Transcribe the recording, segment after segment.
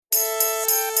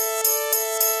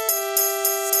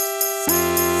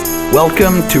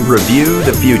Welcome to Review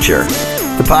the Future,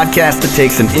 the podcast that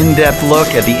takes an in-depth look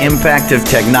at the impact of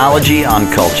technology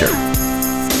on culture.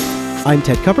 I'm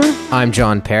Ted Cupper. I'm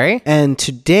John Perry. And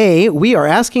today we are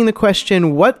asking the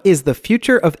question, what is the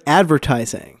future of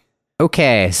advertising?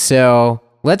 Okay, so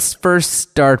let's first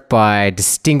start by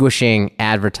distinguishing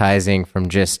advertising from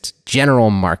just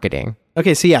general marketing.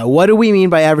 Okay, so yeah, what do we mean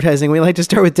by advertising? We like to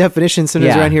start with definitions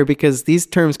sometimes around here because these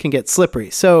terms can get slippery.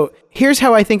 So here's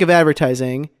how I think of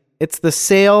advertising. It's the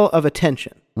sale of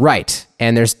attention. Right.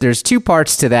 And there's two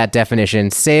parts to that definition,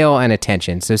 sale and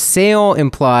attention. So sale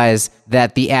implies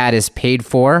that the ad is paid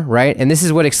for, right? And this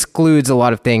is what excludes a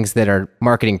lot of things that are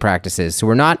marketing practices. So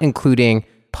we're not including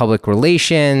public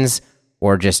relations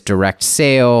or just direct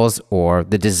sales or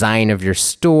the design of your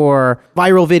store.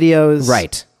 Viral videos.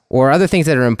 Right. Or other things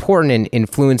that are important in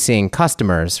influencing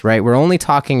customers, right? We're only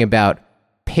talking about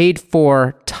paid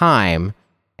for time,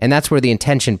 and that's where the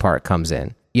intention part comes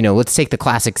in. You know, let's take the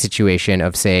classic situation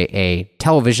of, say, a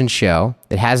television show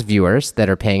that has viewers that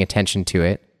are paying attention to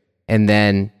it, and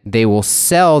then they will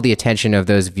sell the attention of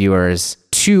those viewers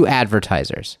to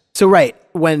advertisers. So, right,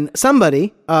 when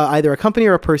somebody, either a company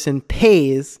or a person,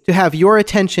 pays to have your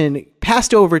attention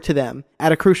passed over to them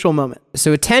at a crucial moment.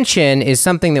 So attention is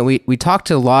something that we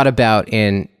talked a lot about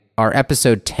in our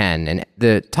episode 10, and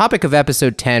the topic of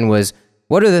episode 10 was,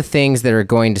 what are the things that are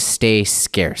going to stay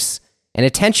scarce? And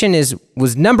attention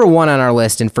was number one on our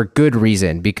list, and for good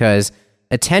reason, because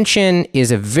attention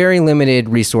is a very limited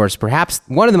resource, perhaps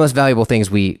one of the most valuable things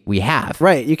we have.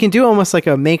 Right. You can do almost like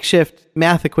a makeshift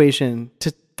math equation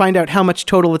to find out how much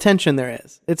total attention there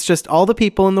is. It's just all the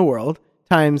people in the world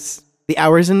times the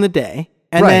hours in the day.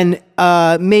 And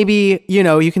then maybe,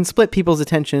 you can split people's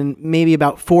attention maybe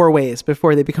about 4 ways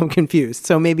before they become confused.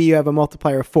 So maybe you have a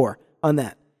multiplier of 4 on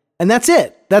that. And that's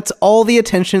it. That's all the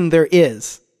attention there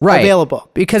is. Right, available.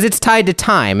 Because it's tied to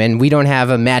time, and we don't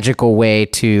have a magical way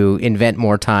to invent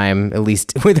more time, at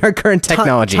least with our current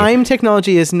technology. Time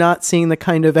technology is not seeing the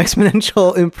kind of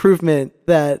exponential improvement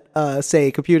that, say,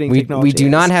 computing technology We do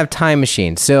not have time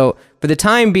machines. So for the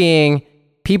time being,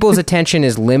 people's attention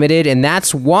is limited, and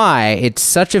that's why it's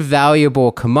such a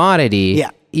valuable commodity,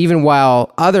 even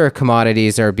while other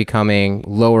commodities are becoming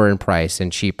lower in price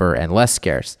and cheaper and less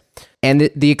scarce.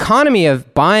 And the economy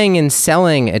of buying and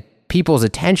selling people's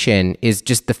attention is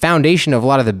just the foundation of a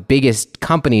lot of the biggest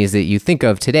companies that you think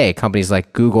of today. Companies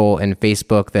like Google and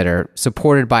Facebook that are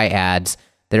supported by ads,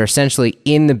 that are essentially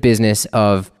in the business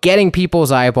of getting people's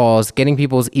eyeballs, getting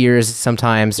people's ears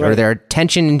sometimes, or their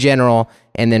attention in general,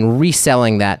 and then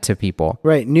reselling that to people.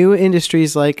 Right. New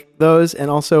industries like those, and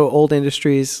also old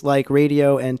industries like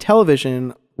radio and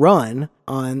television, run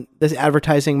on this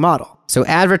advertising model. So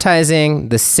advertising,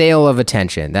 the sale of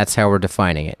attention, that's how we're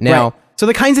defining it. Now, right. So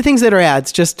the kinds of things that are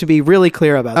ads, just to be really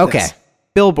clear about this.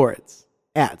 Billboards,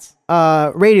 ads.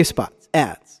 Radio spots,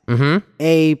 ads. Mm-hmm.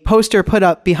 A poster put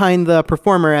up behind the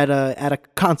performer at a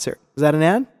concert. Is that an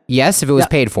ad? Yes, if it was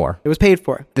paid for. It was paid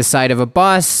for. The side of a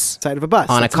bus.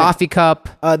 On a coffee cup.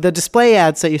 The display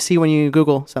ads that you see when you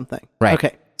Google something. Right.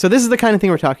 Okay. So this is the kind of thing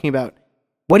we're talking about.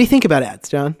 What do you think about ads,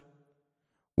 John?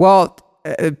 Well,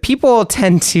 people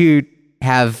tend to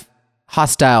have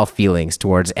hostile feelings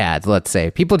towards ads, let's say.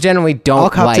 People generally don't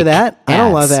like ads. I'll cop to that. I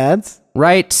don't love ads.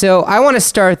 Right? So I want to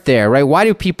start there, right? Why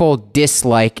do people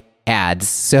dislike ads?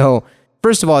 So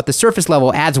first of all, at the surface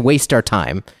level, ads waste our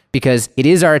time because it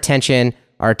is our attention.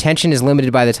 Our attention is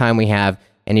limited by the time we have.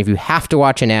 And if you have to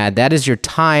watch an ad, that is your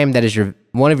time. That is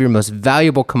one of your most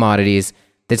valuable commodities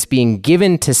that's being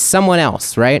given to someone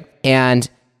else, right? And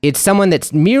it's someone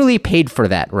that's merely paid for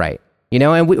that, right?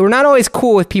 And we're not always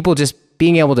cool with people just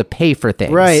being able to pay for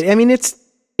things. Right. I mean,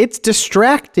 it's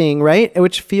distracting, right?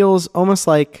 Which feels almost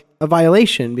like a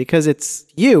violation because it's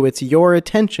your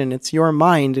attention, it's your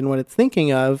mind, and what it's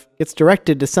thinking of gets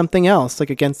directed to something else, like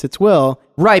against its will.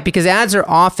 Right, because ads are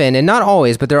often, and not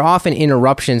always, but they're often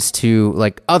interruptions to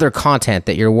like other content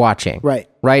that you're watching. Right.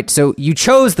 Right. So you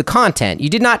chose the content. You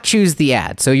did not choose the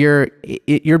ad. So you're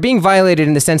being violated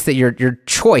in the sense that your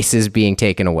choice is being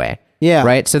taken away. Yeah.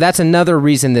 Right. So that's another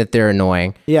reason that they're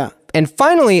annoying. Yeah. And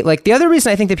finally, like the other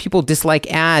reason I think that people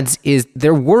dislike ads is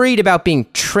they're worried about being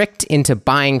tricked into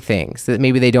buying things that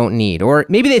maybe they don't need, or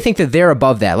maybe they think that they're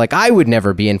above that. Like I would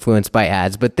never be influenced by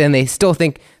ads, but then they still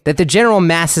think that the general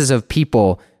masses of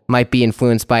people might be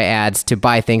influenced by ads to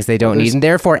buy things they don't need, and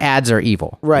therefore ads are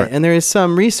evil. Right. And there is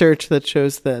some research that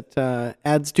shows that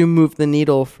ads do move the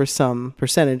needle for some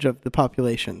percentage of the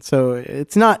population. So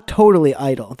it's not totally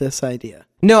idle, this idea.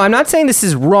 No, I'm not saying this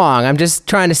is wrong. I'm just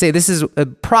trying to say this is a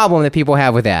problem that people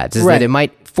have with ads, is that it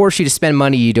might force you to spend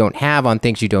money you don't have on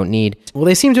things you don't need. Well,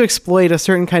 they seem to exploit a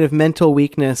certain kind of mental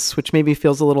weakness, which maybe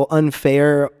feels a little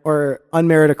unfair or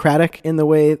unmeritocratic in the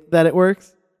way that it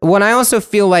works. Well, I also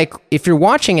feel like if you're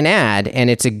watching an ad and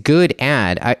it's a good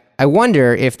ad, I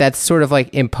wonder if that's sort of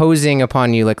like imposing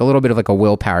upon you like a little bit of like a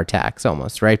willpower tax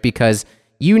almost, right? Because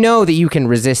you know that you can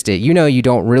resist it. You know you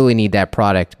don't really need that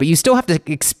product, but you still have to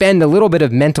expend a little bit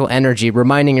of mental energy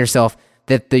reminding yourself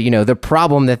that the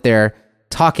problem that they're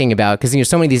talking about, because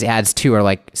so many of these ads too are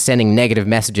like sending negative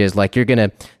messages like you're going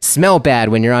to smell bad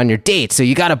when you're on your date, so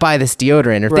you got to buy this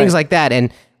deodorant or things like that.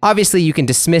 And obviously you can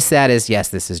dismiss that as, yes,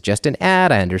 this is just an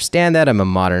ad. I understand that. I'm a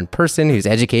modern person who's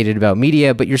educated about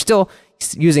media, but you're still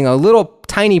using a little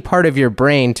tiny part of your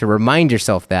brain to remind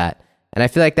yourself that. And I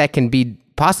feel like that can be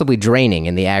possibly draining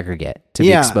in the aggregate to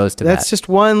be exposed to that. That's just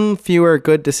one fewer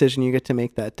good decision you get to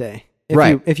make that day.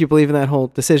 If you believe in that whole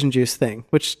decision juice thing,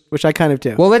 which I kind of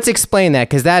do. Well, let's explain that,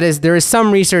 because there is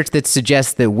some research that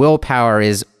suggests that willpower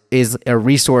is a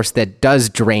resource that does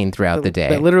drain throughout the day.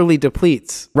 That literally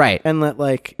depletes. Right. And that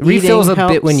like refills a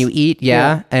helps. bit when you eat,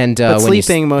 and but when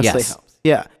sleeping mostly helps.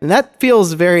 Yeah. And that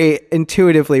feels very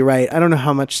intuitively right. I don't know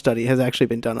how much study has actually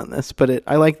been done on this, but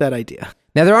I like that idea.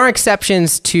 Now, there are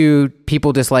exceptions to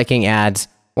people disliking ads.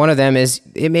 One of them is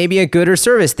it may be a good or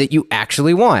service that you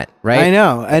actually want, right? I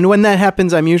know. And when that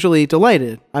happens, I'm usually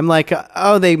delighted. I'm like,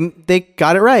 oh, they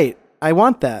got it right. I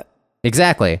want that.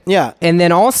 Exactly. Yeah. And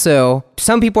then also,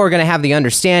 some people are going to have the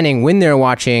understanding when they're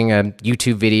watching a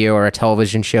YouTube video or a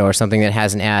television show or something that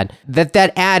has an ad,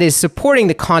 that ad is supporting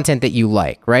the content that you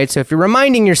like, right? So if you're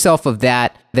reminding yourself of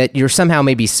that you're somehow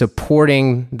maybe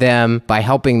supporting them by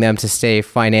helping them to stay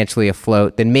financially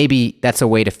afloat, then maybe that's a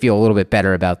way to feel a little bit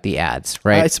better about the ads,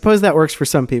 right? I suppose that works for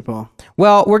some people.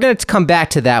 Well, we're going to come back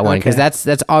to that one because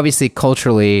that's obviously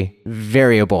culturally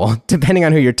variable depending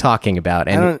on who you're talking about.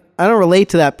 And I don't relate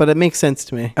to that, but it makes sense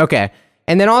to me. Okay.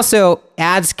 And then also,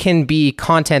 ads can be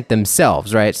content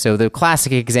themselves, right? So the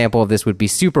classic example of this would be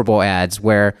Super Bowl ads,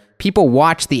 where people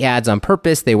watch the ads on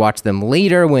purpose. They watch them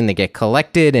later when they get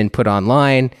collected and put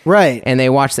online. Right. And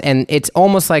and it's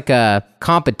almost like a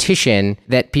competition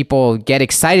that people get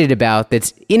excited about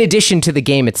that's in addition to the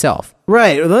game itself.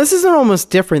 Right. Well, this is an almost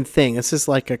different thing. This is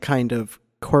like a kind of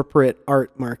corporate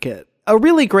art market. A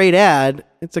really great ad,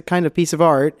 it's a kind of piece of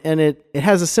art, and it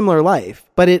has a similar life.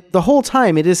 But the whole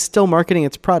time, it is still marketing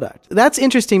its product. That's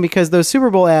interesting because those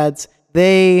Super Bowl ads,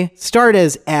 they start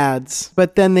as ads,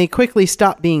 but then they quickly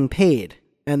stop being paid,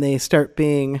 and they start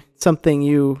being something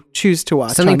you choose to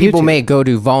watch. Something people may go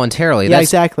to voluntarily. Yeah,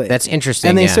 exactly. That's interesting.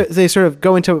 And they sort of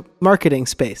go into marketing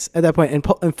space at that point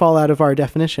and fall out of our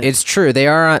definition. It's true. They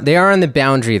are on the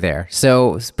boundary there.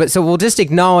 So we'll just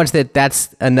acknowledge that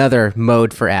that's another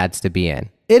mode for ads to be in.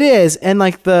 It is, and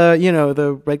like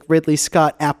the like Ridley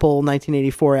Scott Apple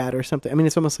 1984 ad or something. I mean,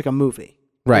 it's almost like a movie.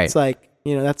 Right. It's like,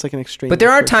 that's like an extreme. But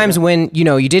there are times when,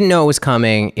 you didn't know it was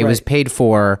coming, it was paid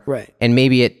for, right, and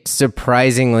maybe it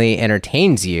surprisingly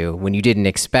entertains you when you didn't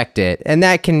expect it. And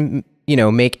that can,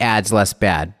 make ads less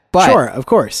bad. But sure, of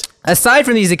course. Aside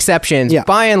from these exceptions,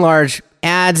 by and large,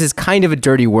 ads is kind of a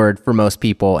dirty word for most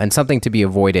people and something to be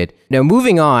avoided. Now,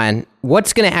 moving on,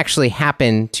 what's going to actually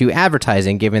happen to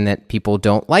advertising given that people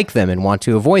don't like them and want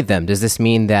to avoid them? Does this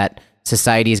mean that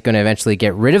society is going to eventually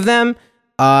get rid of them?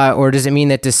 Or does it mean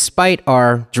that despite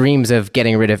our dreams of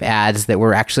getting rid of ads, that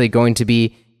we're actually going to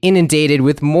be inundated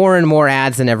with more and more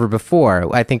ads than ever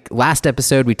before? I think last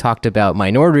episode we talked about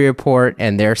Minority Report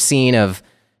and their scene of,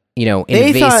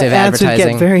 invasive they thought ads advertising.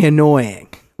 would get very annoying.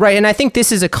 Right, and I think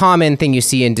this is a common thing you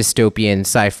see in dystopian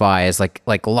sci-fi is like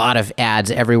a lot of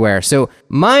ads everywhere. So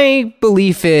my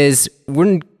belief is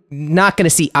we're not going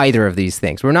to see either of these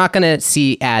things. We're not going to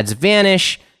see ads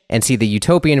vanish and see the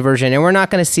utopian version, and we're not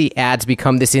going to see ads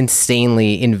become this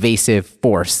insanely invasive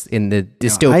force in the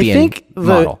dystopian model. I think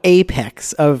the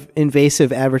apex of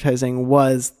invasive advertising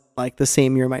was like the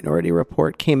same year Minority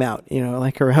Report came out,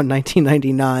 like around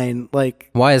 1999. Like,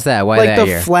 why is that? Why like that the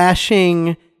year?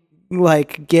 Flashing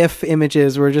like GIF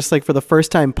images were just like for the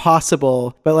first time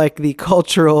possible, but like the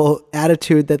cultural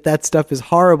attitude that stuff is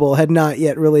horrible had not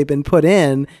yet really been put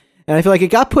in. And I feel like it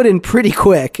got put in pretty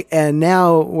quick, and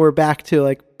now we're back to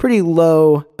like pretty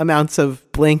low amounts of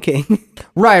blinking.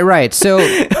 Right. So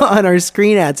on our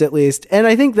screen ads, at least. And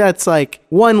I think that's like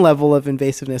one level of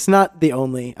invasiveness, not the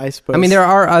only, I suppose. I mean, there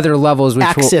are other levels which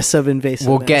axis of invasiveness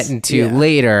we'll get into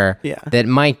later that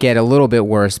might get a little bit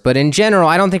worse. But in general,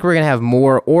 I don't think we're going to have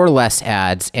more or less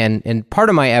ads. And part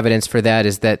of my evidence for that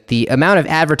is that the amount of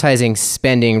advertising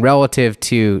spending relative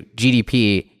to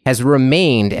GDP has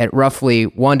remained at roughly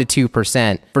 1% to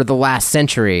 2% for the last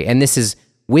century. And this is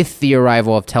with the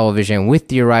arrival of television, with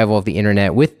the arrival of the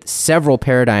internet, with several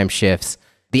paradigm shifts,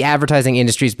 the advertising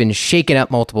industry has been shaken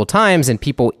up multiple times, and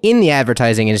people in the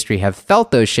advertising industry have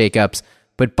felt those shakeups.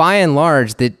 But by and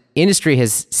large, the industry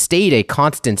has stayed a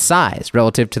constant size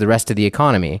relative to the rest of the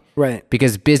economy. Right.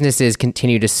 Because businesses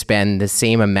continue to spend the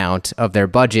same amount of their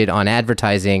budget on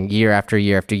advertising year after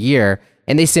year after year,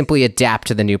 and they simply adapt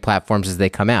to the new platforms as they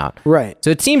come out. Right. So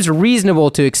it seems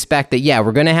reasonable to expect that, yeah,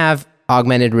 we're going to have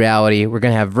augmented reality, we're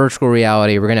going to have virtual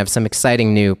reality, we're going to have some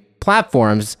exciting new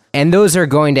platforms, and those are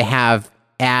going to have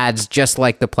ads just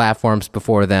like the platforms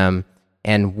before them.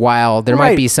 And while there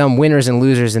might be some winners and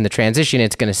losers in the transition,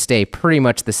 it's going to stay pretty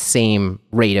much the same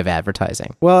rate of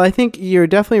advertising. Well, I think you're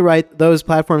definitely right. Those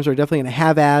platforms are definitely going to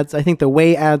have ads. I think the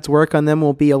way ads work on them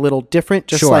will be a little different,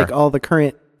 just like all the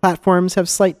current platforms have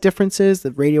slight differences.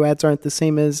 The radio ads aren't the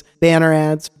same as banner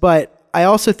ads. But I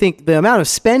also think the amount of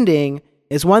spending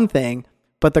is one thing,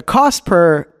 but the cost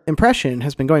per impression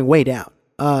has been going way down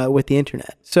with the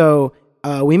internet. So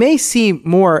we may see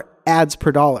more ads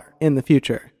per dollar in the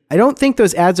future. I don't think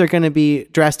those ads are going to be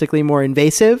drastically more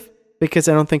invasive because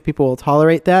I don't think people will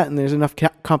tolerate that. And there's enough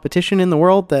competition in the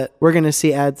world that we're going to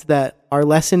see ads that are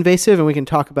less invasive. And we can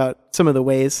talk about some of the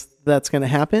ways that's going to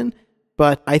happen.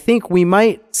 But I think we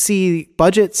might see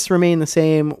budgets remain the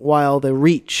same while the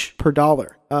reach per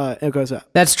dollar it goes up.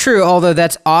 That's true, although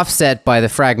that's offset by the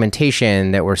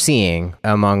fragmentation that we're seeing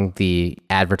among the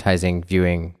advertising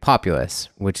viewing populace,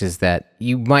 which is that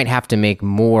you might have to make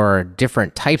more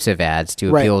different types of ads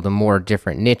to appeal to more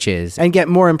different niches. And get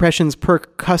more impressions per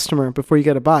customer before you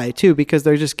get a buy, too, because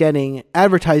they're just getting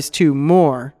advertised to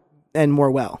more and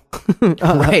more well.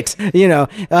 Right. You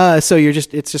know, so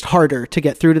it's just harder to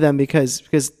get through to them because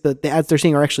the ads they're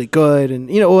seeing are actually good. And,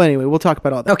 you know, well, anyway, we'll talk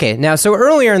about all that. Okay. Now, so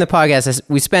earlier in the podcast,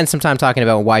 we spent some time talking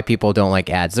about why people don't like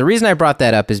ads. The reason I brought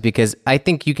that up is because I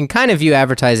think you can kind of view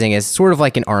advertising as sort of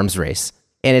like an arms race.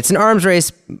 And it's an arms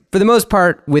race for the most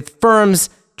part with firms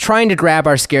trying to grab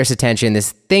our scarce attention,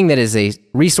 this thing that is a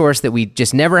resource that we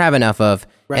just never have enough of,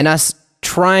 and us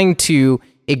trying to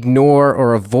ignore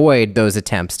or avoid those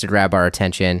attempts to grab our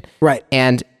attention. Right.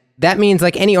 And that means,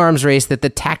 like any arms race, that the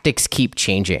tactics keep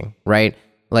changing, right?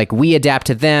 Like we adapt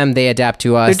to them, they adapt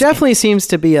to us. There definitely seems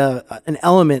to be an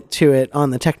element to it on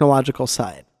the technological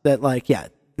side that, like, yeah,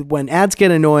 when ads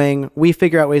get annoying, we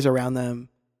figure out ways around them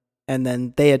and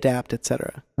then they adapt,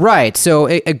 etc. Right.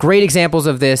 So great examples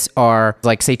of this are,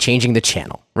 like, say, changing the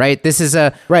channel, right? This is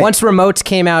once remotes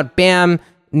came out, bam,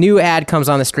 new ad comes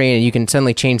on the screen and you can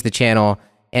suddenly change the channel.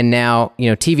 And now, you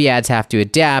know, TV ads have to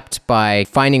adapt by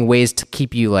finding ways to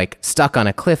keep you, like, stuck on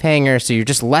a cliffhanger, so you're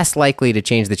just less likely to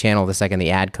change the channel the second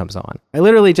the ad comes on. I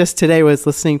literally just today was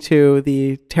listening to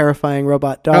the Terrifying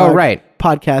Robot Dog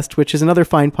podcast, which is another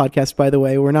fine podcast, by the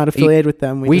way. We're not affiliated with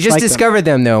them. We just discovered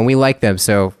them, though, and we like them,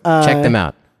 so check them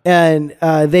out. And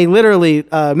they literally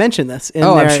mentioned this.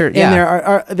 I'm sure,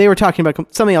 yeah. They were talking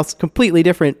about something else completely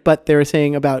different, but they were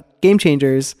saying about game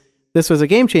changers. This was a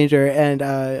game changer,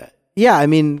 and yeah, I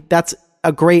mean, that's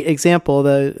a great example.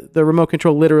 The remote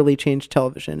control literally changed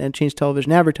television and changed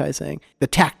television advertising, the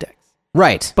tactics.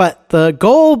 Right. But the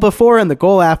goal before and the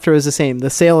goal after is the same, the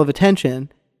sale of attention.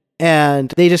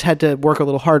 And they just had to work a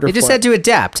little harder. They just had to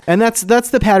adapt. And that's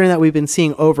the pattern that we've been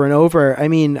seeing over and over. I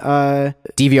mean,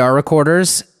 DVR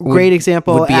recorders. Great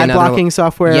example, ad blocking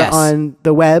software on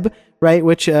the web, right?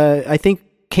 Which I think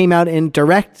came out in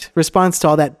direct response to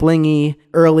all that blingy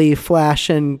early Flash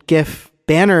and GIF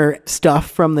banner stuff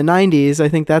from the 90s. I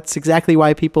think that's exactly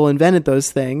why people invented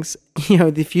those things. You know,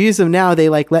 if you use them now, they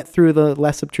like let through the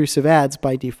less obtrusive ads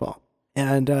by default.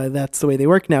 And that's the way they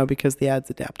work now because the ads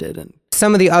adapted. And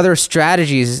some of the other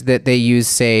strategies that they use,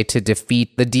 say, to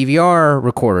defeat the DVR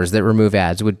recorders that remove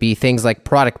ads would be things like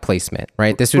product placement,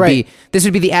 right? This would be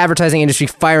the advertising industry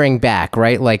firing back,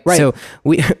 right? Like, so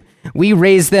we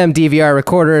raise them DVR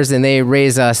recorders and they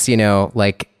raise us, you know,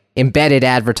 like embedded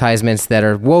advertisements that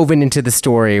are woven into the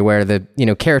story where the, you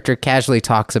know, character casually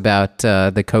talks about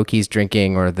the Coke he's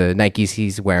drinking or the Nikes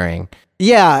he's wearing.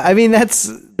 Yeah, I mean,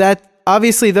 that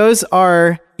obviously those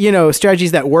are, you know,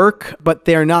 strategies that work, but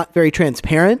they're not very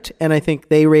transparent. And I think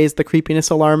they raise the creepiness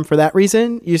alarm for that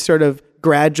reason. You sort of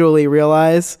gradually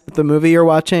realize that the movie you're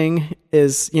watching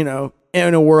is, you know,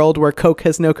 in a world where Coke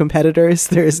has no competitors,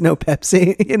 there is no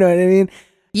Pepsi. You know what I mean?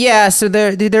 Yeah, so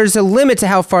there's a limit to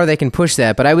how far they can push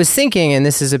that. But I was thinking, and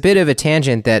this is a bit of a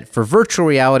tangent, that for virtual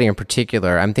reality in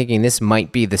particular, I'm thinking this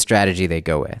might be the strategy they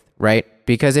go with, right?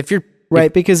 Because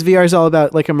because VR is all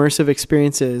about like immersive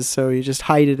experiences, so you just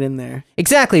hide it in there.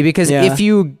 Exactly, because if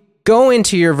you go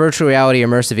into your virtual reality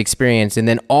immersive experience and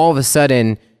then all of a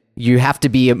sudden you have to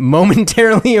be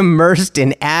momentarily immersed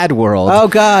in ad world. Oh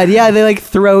God, yeah, they like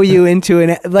throw you into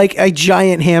a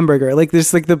giant hamburger. Like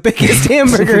there's like the biggest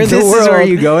hamburger in the world. This is where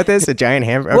you go with this? A giant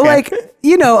hamburger? Well, like,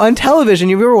 on television,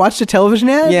 you've ever watched a television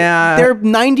ad? Yeah. They're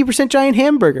 90% giant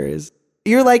hamburgers.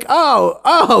 You're like,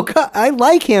 oh, God, I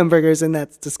like hamburgers, and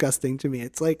that's disgusting to me.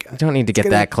 It's like you don't need to get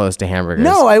that close to hamburgers.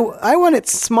 No, I want it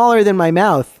smaller than my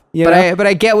mouth. But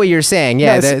I get what you're saying.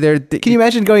 Yeah, can you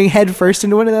imagine going head first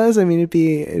into one of those? I mean,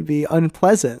 it'd be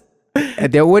unpleasant.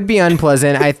 That would be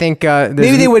unpleasant. I think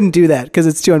maybe they wouldn't do that because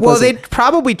it's too unpleasant. Well, they'd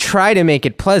probably try to make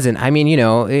it pleasant. I mean,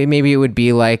 maybe it would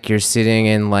be like you're sitting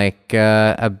in like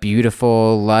a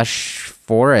beautiful, lush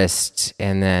forest,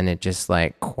 and then it just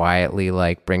like quietly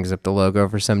like brings up the logo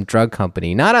for some drug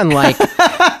company. Not unlike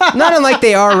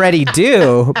they already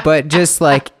do, but just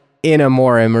like in a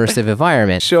more immersive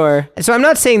environment. Sure. So I'm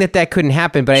not saying that couldn't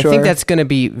happen, but I think that's going to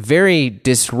be very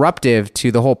disruptive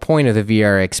to the whole point of the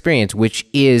VR experience, which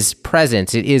is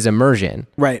presence. It is immersion.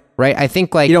 Right. Right? I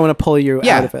think like... You don't want to pull you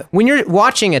out of it. When you're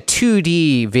watching a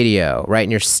 2D video, right,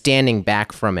 and you're standing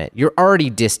back from it, you're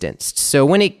already distanced. So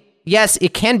when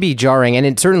it can be jarring, and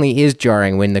it certainly is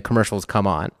jarring when the commercials come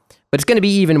on. But it's going to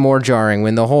be even more jarring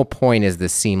when the whole point is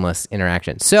this seamless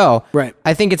interaction. So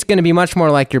I think it's going to be much more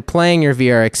like you're playing your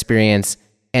VR experience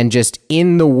and just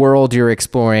in the world you're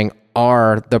exploring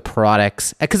are the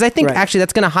products. Because I think actually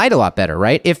that's going to hide a lot better,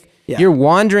 right? If you're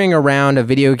wandering around a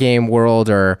video game world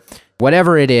or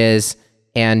whatever it is,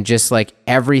 and just like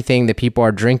everything that people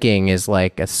are drinking is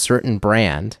like a certain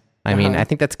brand. I mean, I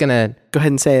think that's going to... Go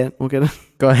ahead and say it. We'll get it.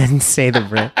 Go ahead and say the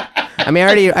brand. I mean,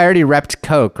 I already repped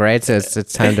Coke, right? So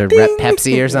it's time to rep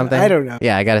Pepsi or something. I don't know.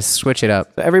 Yeah, I got to switch it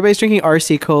up. So everybody's drinking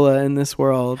RC Cola in this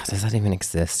world. Does that even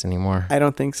exist anymore? I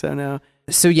don't think so, no.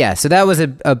 So that was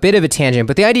a bit of a tangent,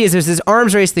 but the idea is there's this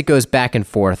arms race that goes back and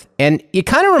forth, and it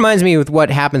kind of reminds me with what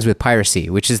happens with piracy,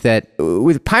 which is that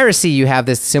with piracy you have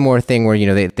this similar thing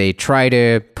where they try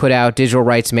to put out digital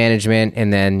rights management,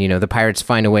 and then the pirates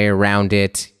find a way around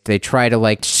it. They try to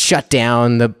like shut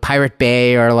down the Pirate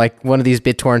Bay or like one of these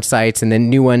BitTorrent sites, and then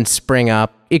new ones spring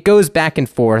up. It goes back and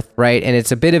forth, right? And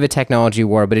it's a bit of a technology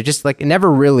war, but it never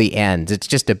really ends. It's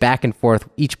just a back and forth,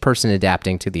 each person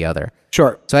adapting to the other.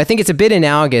 Sure. So I think it's a bit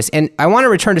analogous. And I want to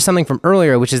return to something from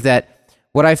earlier, which is that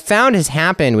what I've found has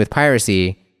happened with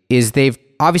piracy is they've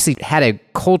obviously had a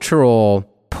cultural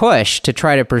push to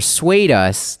try to persuade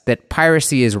us that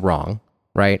piracy is wrong,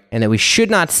 right? And that we should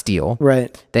not steal.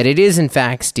 Right. That it is in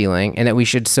fact stealing, and that we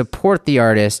should support the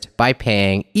artist by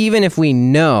paying, even if we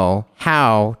know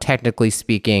how, technically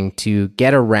speaking, to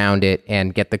get around it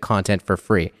and get the content for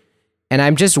free. And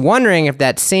I'm just wondering if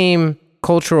that same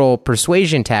cultural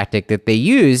persuasion tactic that they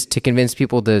use to convince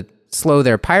people to slow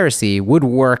their piracy would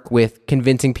work with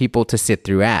convincing people to sit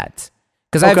through ads.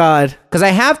 Because I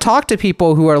have talked to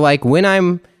people who are like, when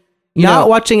I'm not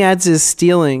watching ads is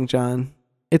stealing, John.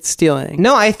 It's stealing.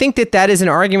 No, I think that is an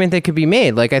argument that could be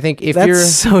made. Like, I think if you're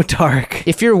so dark.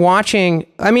 If you're watching,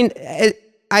 I mean,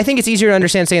 I think it's easier to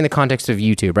understand, say, in the context of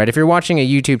YouTube, right? If you're watching a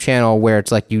YouTube channel where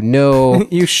it's like,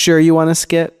 you sure you want to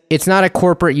skip? It's not a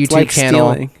corporate YouTube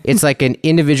channel. Stealing. It's like an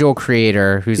individual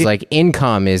creator whose like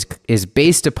income is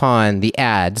based upon the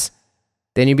ads.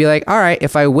 Then you'd be like, all right,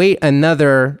 if I wait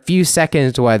another few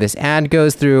seconds while this ad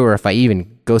goes through, or if I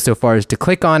even go so far as to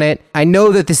click on it, I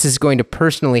know that this is going to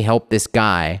personally help this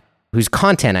guy whose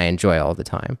content I enjoy all the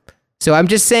time. So I'm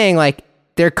just saying, like,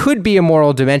 there could be a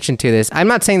moral dimension to this. I'm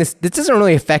not saying this doesn't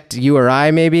really affect you or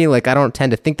I, maybe. Like, I don't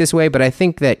tend to think this way, but I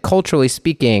think that culturally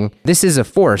speaking, this is a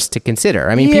force to consider.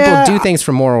 I mean, people do things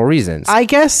for moral reasons. I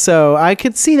guess so. I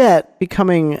could see that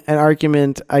becoming an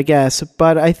argument, I guess.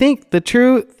 But I think the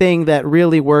true thing that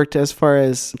really worked as far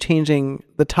as changing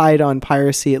the tide on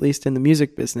piracy, at least in the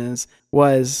music business,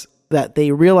 was that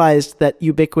they realized that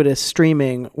ubiquitous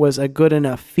streaming was a good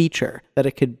enough feature that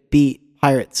it could beat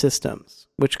pirate systems,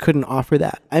 which couldn't offer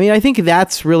that. I mean, I think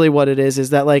that's really what it is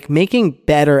that like making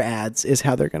better ads is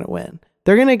how they're going to win.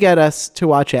 They're going to get us to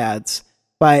watch ads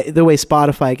by the way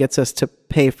Spotify gets us to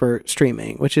pay for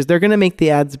streaming, which is they're going to make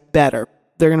the ads better.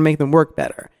 They're going to make them work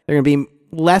better. They're going to be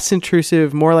less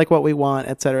intrusive, more like what we want,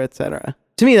 et cetera, et cetera.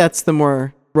 To me, that's the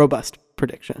more robust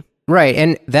prediction. Right,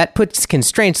 and that puts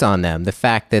constraints on them. The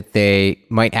fact that they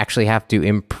might actually have to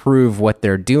improve what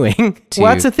they're doing. To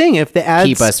well, that's the thing. If the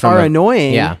ads are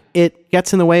annoying, it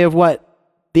gets in the way of what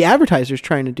the advertiser's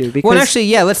trying to do. Because well,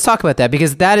 actually, let's talk about that,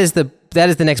 because that is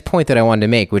the next point that I wanted to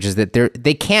make, which is that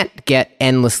they can't get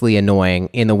endlessly annoying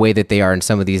in the way that they are in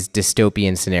some of these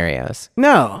dystopian scenarios.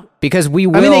 No, because we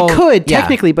will. I mean, they could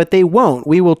technically, but they won't.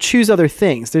 We will choose other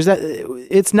things.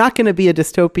 It's not going to be a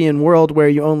dystopian world where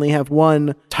you only have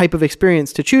one type of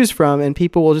experience to choose from, and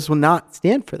people will not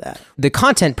stand for that. The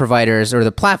content providers or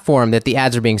the platform that the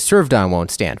ads are being served on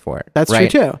won't stand for it. That's true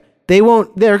too. They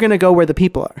won't. They're going to go where the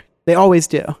people are. They always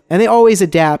do, and they always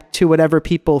adapt to whatever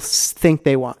people think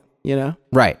they want. You know,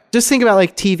 right? Just think about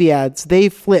like TV ads. They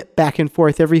flip back and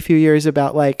forth every few years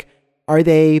about like, are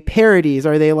they parodies?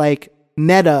 Are they like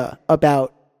meta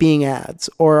about being ads,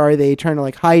 or are they trying to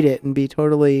like hide it and be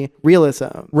totally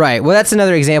realism? Right. Well, that's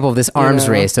another example of this arms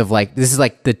race of like, this is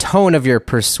like the tone of your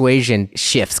persuasion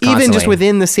shifts constantly. Even just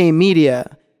within the same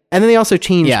media. And then they also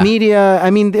change media.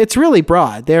 I mean, it's really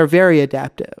broad. They're very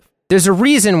adaptive. There's a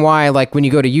reason why, like when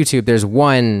you go to YouTube, there's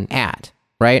one ad,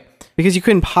 right? Because you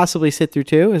couldn't possibly sit through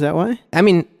two? Is that why? I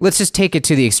mean, let's just take it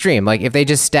to the extreme. Like if they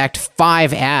just stacked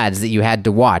 5 ads that you had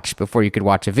to watch before you could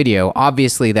watch a video,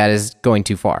 obviously that is going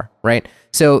too far, right?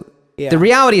 So the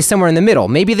reality is somewhere in the middle.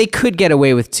 Maybe they could get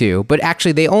away with 2, but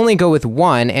actually they only go with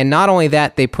 1. And not only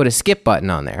that, they put a skip button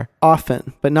on there.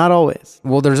 Often, but not always.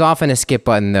 Well, there's often a skip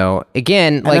button though.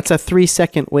 Again, and like that's a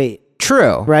 3-second wait.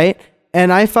 True. Right?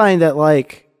 And I find that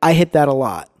like I hit that a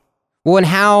lot. Well, and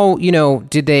how,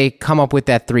 did they come up with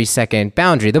that 3-second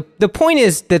boundary? The point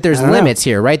is that there's limits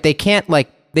here, right? They can't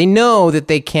they know that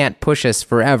they can't push us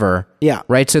forever. Yeah.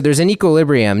 Right? So there's an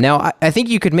equilibrium. Now, I think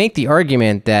you could make the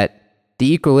argument that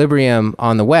the equilibrium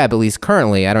on the web, at least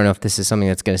currently, I don't know if this is something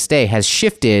that's going to stay, has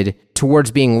shifted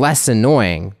towards being less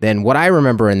annoying than what I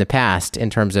remember in the past in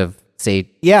terms of, say,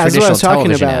 that's what I was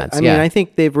talking about. Ads. I mean, I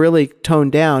think they've really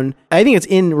toned down. I think it's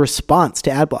in response to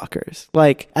ad blockers.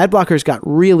 Like, ad blockers got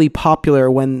really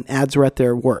popular when ads were at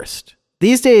their worst.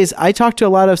 These days, I talk to a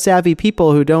lot of savvy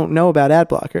people who don't know about ad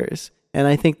blockers. And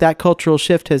I think that cultural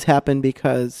shift has happened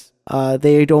because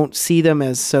they don't see them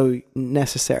as so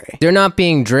necessary. They're not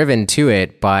being driven to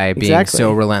it by being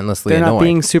so relentlessly annoyed. They're not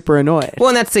being super annoyed. Well,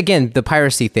 and that's, again, the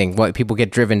piracy thing. What people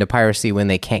get driven to piracy when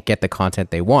they can't get the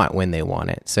content they want when they want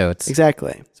it. So it's...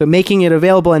 Exactly. So making it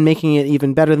available and making it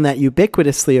even better than that,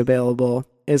 ubiquitously available,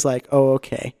 is like, oh,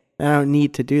 okay, I don't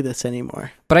need to do this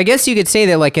anymore. But I guess you could say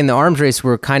that like in the arms race,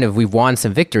 we've won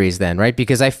some victories then, right?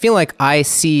 Because I feel like I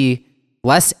see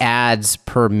less ads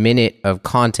per minute of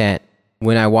content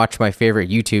when I watch my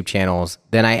favorite YouTube channels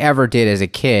than I ever did as a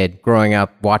kid growing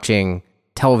up watching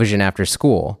television after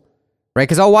school, right?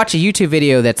 Because I'll watch a YouTube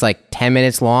video that's like 10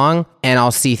 minutes long and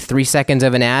I'll see 3 seconds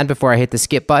of an ad before I hit the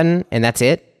skip button and that's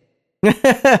it.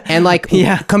 And like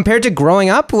compared to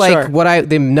growing up, like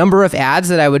the number of ads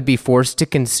that I would be forced to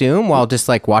consume while just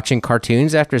like watching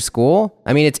cartoons after school,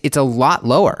 I mean, it's a lot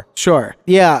lower. Sure.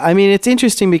 Yeah. I mean, it's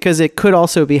interesting because it could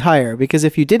also be higher because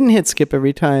if you didn't hit skip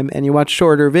every time and you watch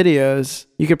shorter videos,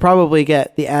 you could probably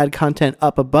get the ad content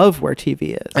up above where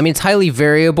TV is. I mean, it's highly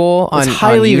variable on YouTube. It's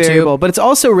highly variable, but it's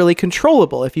also really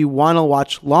controllable if you want to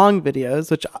watch long videos,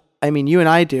 which I mean, you and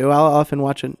I do. I'll often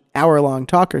watch an hour-long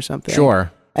talk or something.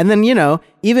 Sure. And then,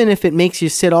 even if it makes you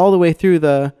sit all the way through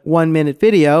the 1-minute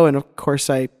video, and of course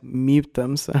I mute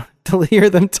them so to hear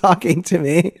them talking to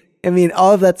me. I mean,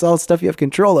 all of that's all stuff you have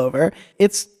control over.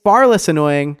 It's far less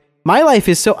annoying. My life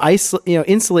is so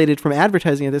insulated from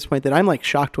advertising at this point that I'm like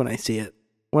shocked when I see it.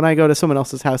 When I go to someone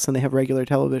else's house and they have regular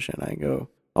television, I go,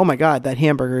 oh my God, that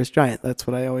hamburger is giant. That's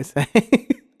what I always say.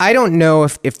 I don't know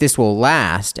if this will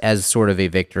last as sort of a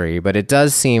victory, but it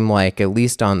does seem like, at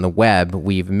least on the web,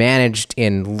 we've managed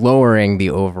in lowering the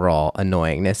overall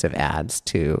annoyingness of ads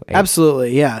to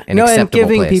absolutely, yeah. And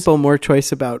giving people more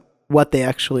choice about what they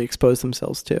actually expose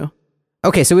themselves to.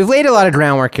 Okay, so we've laid a lot of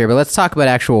groundwork here, but let's talk about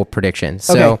actual predictions.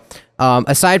 So,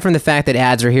 aside from the fact that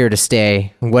ads are here to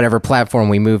stay, whatever platform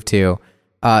we move to,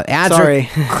 ads are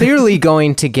clearly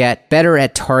going to get better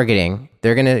at targeting.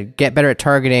 They're going to get better at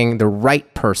targeting the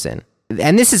right person.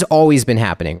 And this has always been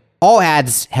happening. All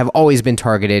ads have always been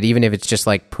targeted, even if it's just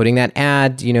like putting that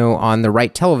ad, on the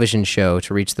right television show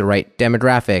to reach the right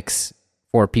demographics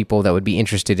for people that would be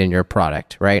interested in your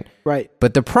product, right? Right.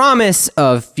 But the promise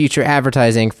of future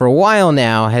advertising for a while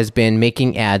now has been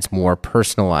making ads more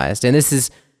personalized. And this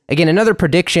is, again, another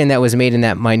prediction that was made in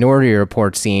that Minority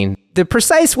Report scene. The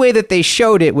precise way that they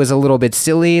showed it was a little bit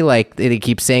silly. Like, they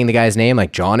keep saying the guy's name,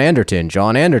 like John Anderton.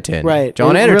 Right.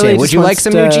 John Anderton, really would you like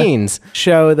some new jeans?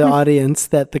 Show the audience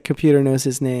that the computer knows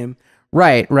his name.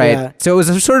 Right. Yeah. So it was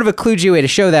a sort of a kludgy way to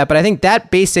show that, but I think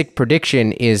that basic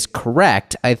prediction is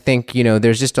correct. I think,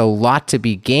 there's just a lot to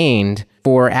be gained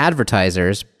for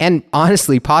advertisers and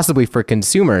honestly, possibly for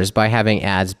consumers by having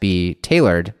ads be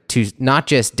tailored to not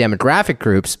just demographic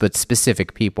groups, but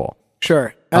specific people.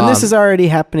 Sure. And this is already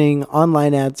happening.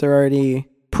 Online ads are already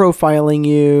profiling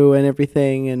you and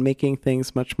everything and making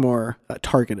things much more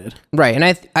targeted. Right. And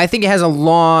I think it has a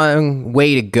long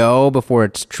way to go before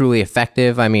it's truly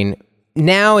effective. I mean,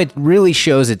 now it really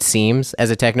shows its seams as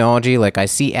a technology. Like I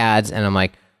see ads and I'm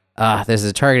like, this is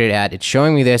a targeted ad. It's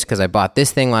showing me this because I bought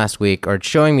this thing last week, or it's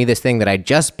showing me this thing that I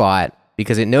just bought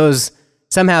because it knows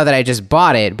somehow that I just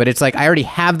bought it, but it's like I already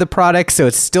have the product, so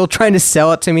it's still trying to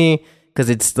sell it to me because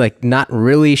it's like not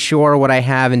really sure what I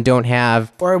have and don't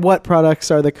have. Or what products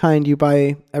are the kind you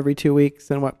buy every 2 weeks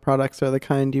and what products are the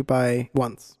kind you buy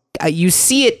once. You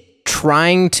see it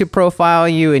trying to profile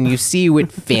you and you see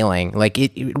it failing, like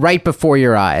it right before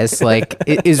your eyes. Like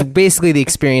it is basically the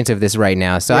experience of this right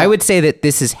now. So I would say that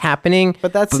this is happening.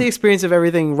 But that's the experience of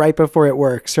everything right before it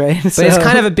works, right? But it's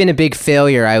kind of been a big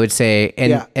failure, I would say.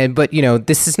 But you know,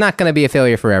 this is not going to be a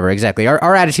failure forever. Exactly.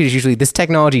 Our attitude is usually this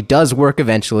technology does work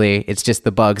eventually. It's just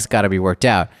the bugs got to be worked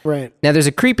out. Right. Now there's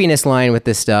a creepiness line with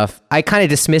this stuff. I kind of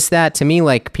dismiss that. To me,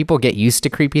 like people get used to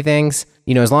creepy things.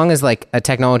 You know, as long as like a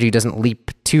technology doesn't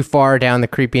leap too far down the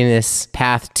creepiness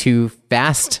path too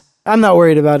fast. I'm not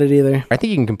worried about it either. I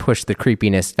think you can push the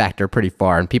creepiness factor pretty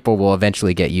far and people will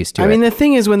eventually get used to it. I mean, the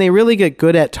thing is when they really get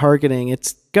good at targeting,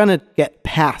 it's gonna get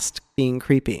past being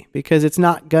creepy because it's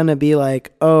not gonna be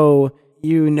like, oh,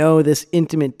 you know this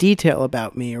intimate detail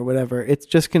about me or whatever. It's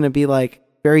just gonna be like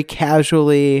very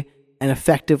casually and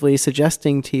effectively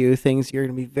suggesting to you things you're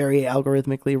going to be very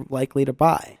algorithmically likely to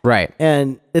buy. Right.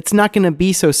 And it's not going to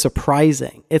be so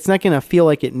surprising. It's not going to feel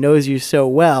like it knows you so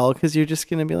well because you're just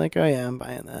going to be like, oh yeah, I'm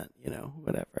buying that, you know,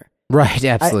 whatever. Right,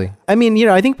 absolutely. I mean, you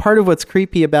know, I think part of what's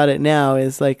creepy about it now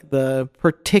is like the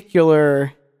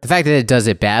particular... The fact that it does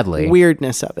it badly.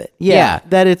 Weirdness of it. Yeah.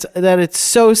 That it's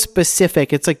so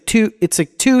specific. It's like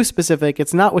too specific.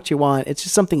 It's not what you want. It's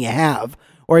just something you have,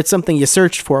 or it's something you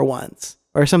searched for once,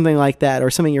 or something like that, or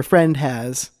something your friend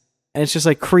has, and it's just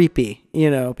like creepy,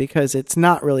 you know, because it's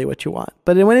not really what you want.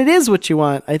 But when it is what you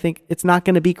want, I think it's not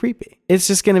going to be creepy. It's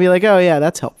just going to be like, oh yeah,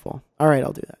 that's helpful. All right,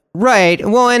 I'll do that. Right.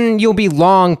 Well, and you'll be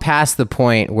long past the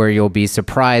point where you'll be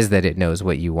surprised that it knows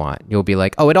what you want. You'll be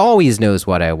like, oh, it always knows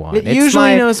what I want. It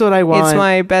usually knows what I want. It's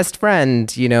my best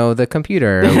friend, you know, the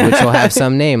computer, which will have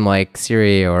some name like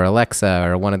Siri or Alexa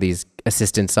or one of these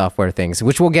assistant software things,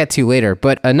 which we'll get to later.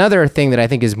 But another thing that I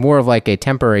think is more of like a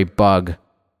temporary bug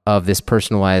of this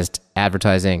personalized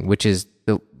advertising, which is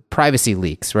the privacy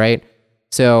leaks, right?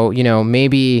 So, you know,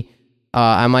 maybe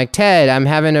I'm like, Ted, I'm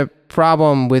having a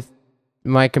problem with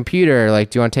my computer.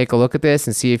 Like, do you want to take a look at this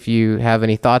and see if you have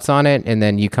any thoughts on it? And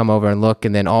then you come over and look,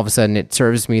 and then all of a sudden it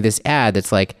serves me this ad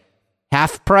that's like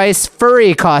half price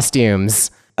furry costumes.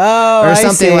 Oh, or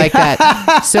something like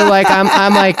that. So like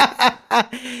I'm like,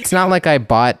 it's not like I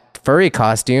bought furry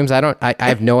costumes. I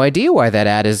have no idea why that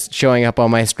ad is showing up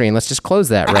on my screen. Let's just close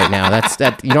that right now.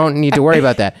 That you don't need to worry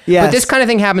about that. Yes. But this kind of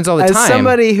thing happens all the time. As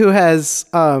somebody who has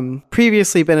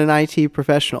previously been an IT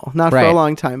professional, not for a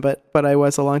long time, but I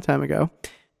was a long time ago,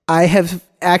 I have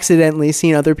accidentally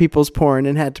seen other people's porn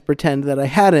and had to pretend that I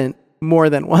hadn't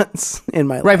more than once in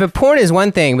my life. Right, but porn is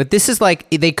one thing, but this is like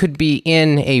they could be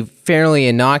in a fairly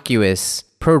innocuous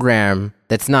program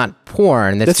that's not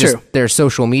porn, that's just true. Their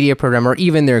social media program or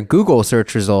even their Google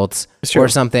search results or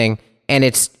something, and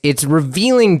it's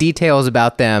revealing details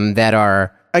about them that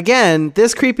are... Again,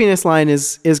 this creepiness line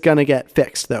is going to get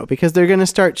fixed, though, because they're going to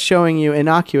start showing you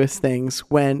innocuous things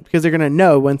because they're going to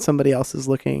know when somebody else is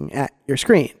looking at your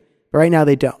screen. But right now,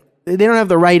 they don't. They don't have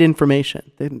the right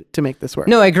information to make this work.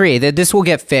 No, I agree that this will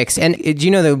get fixed. And do you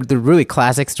know the really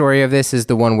classic story of this is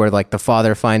the one where like the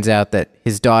father finds out that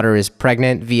his daughter is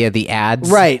pregnant via the ads?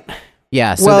 Right.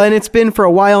 Yeah. So and it's been for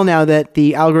a while now that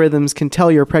the algorithms can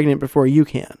tell you're pregnant before you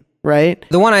can. Right?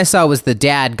 The one I saw was the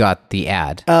dad got the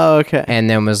ad. Oh, okay. And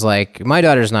then was like, my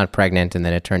daughter's not pregnant. And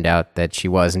then it turned out that she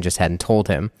was and just hadn't told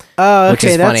him. Oh,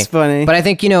 okay. That's funny. But I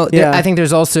think, you know, I think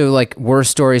there's also like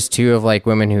worse stories too of like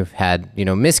women who've had, you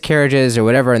know, miscarriages or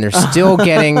whatever. And they're still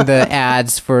getting the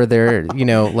ads for their, you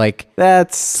know, like.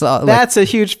 That's a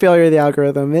huge failure of the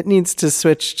algorithm. It needs to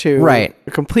switch to a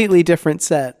completely different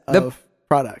set of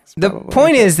products. The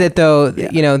point is that though,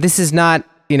 you know, this is not,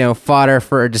 you know, fodder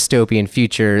for a dystopian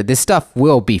future. This stuff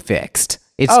will be fixed.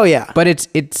 But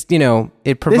it's you know,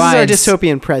 it provides this is our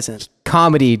dystopian present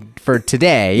comedy for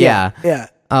today. Yeah.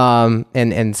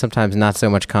 And sometimes not so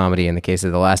much comedy in the case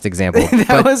of the last example.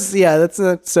 That's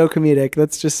not so comedic.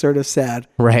 That's just sort of sad.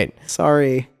 Right.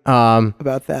 Sorry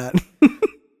about that.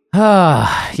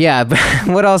 Yeah, but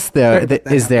what else though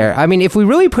is there? I mean, if we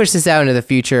really push this out into the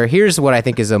future, here's what I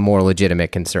think is a more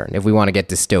legitimate concern. If we want to get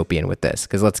dystopian with this,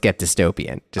 because let's get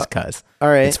dystopian, just because. All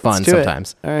right, it's fun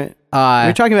sometimes. All right,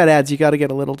 you're talking about ads. You got to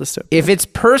get a little dystopian. If it's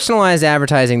personalized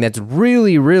advertising that's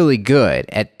really, really good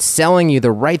at selling you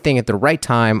the right thing at the right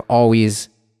time, always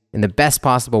in the best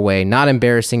possible way, not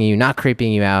embarrassing you, not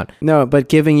creeping you out. No, but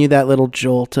giving you that little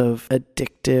jolt of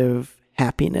addictive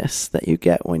happiness that you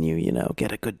get when you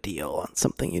get a good deal on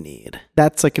something you need.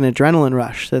 That's like an adrenaline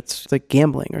rush. That's like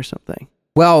gambling or something.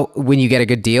 Well, when you get a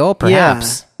good deal,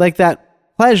 perhaps. Yeah, like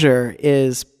that pleasure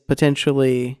is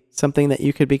potentially something that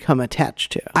you could become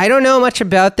attached to. I don't know much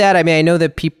about that. I mean, I know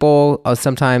that people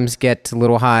sometimes get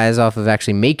little highs off of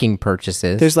actually making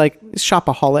purchases. There's like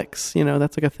shopaholics,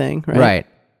 that's like a thing, right? Right.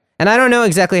 And I don't know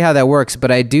exactly how that works,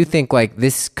 but I do think like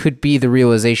this could be the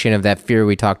realization of that fear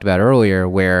we talked about earlier,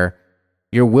 where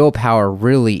your willpower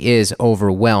really is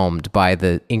overwhelmed by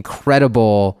the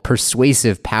incredible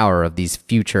persuasive power of these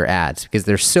future ads because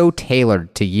they're so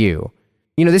tailored to you.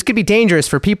 This could be dangerous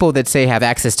for people that say have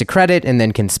access to credit and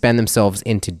then can spend themselves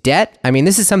into debt. I mean,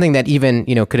 this is something that even,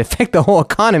 could affect the whole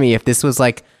economy if this was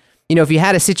like, if you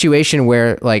had a situation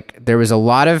where like there was a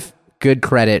lot of good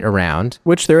credit around.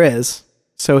 Which there is.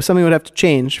 So something would have to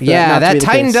change. For that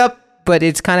tightened up, but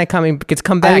it's kind of it's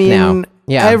come back now.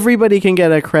 Yeah. Everybody can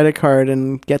get a credit card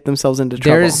and get themselves into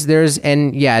trouble.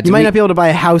 You might not be able to buy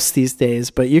a house these days,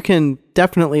 but you can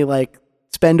definitely like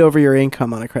spend over your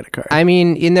income on a credit card. I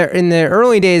mean, in the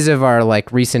early days of our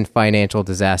like recent financial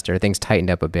disaster, things tightened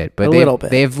up a bit, but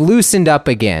they've loosened up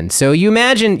again. So you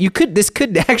imagine this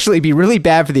could actually be really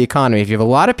bad for the economy if you have a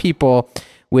lot of people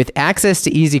with access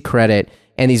to easy credit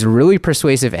and these really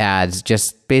persuasive ads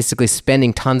just basically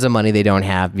spending tons of money they don't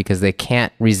have because they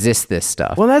can't resist this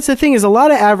stuff. Well, that's the thing is a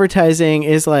lot of advertising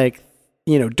is like,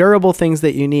 durable things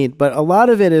that you need, but a lot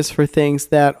of it is for things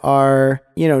that are,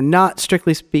 not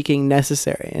strictly speaking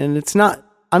necessary. And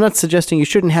I'm not suggesting you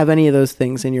shouldn't have any of those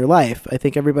things in your life. I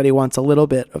think everybody wants a little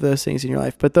bit of those things in your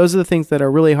life, but those are the things that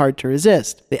are really hard to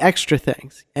resist, the extra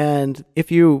things. And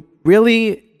if you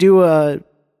really do a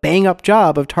bang up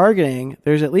job of targeting,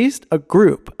 there's at least a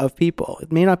group of people,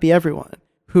 it may not be everyone,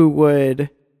 who would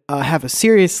have a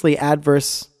seriously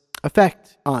adverse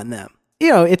effect on them.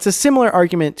 It's a similar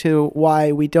argument to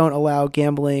why we don't allow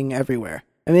gambling everywhere.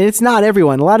 I mean, it's not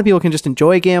everyone. A lot of people can just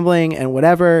enjoy gambling and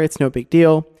whatever, it's no big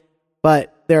deal.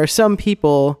 But there are some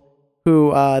people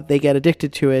who they get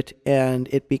addicted to it and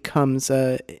it becomes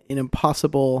an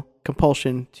impossible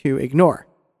compulsion to ignore.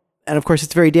 And of course,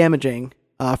 it's very damaging.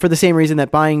 For the same reason that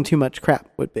buying too much crap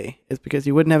would be, is because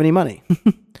you wouldn't have any money.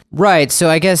 Right. So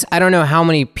I guess I don't know how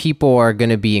many people are going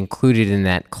to be included in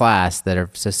that class that are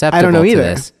susceptible I don't know to either.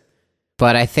 This.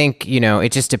 But I think,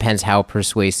 it just depends how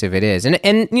persuasive it is.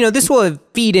 And this will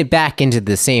feed it back into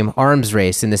the same arms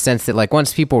race in the sense that like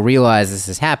once people realize this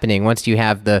is happening, once you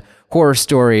have the horror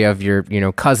story of your,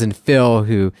 cousin Phil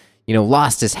who,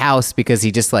 lost his house because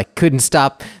he just like couldn't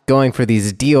stop going for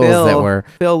these deals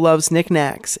Phil loves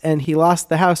knickknacks and he lost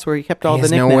the house where he kept all the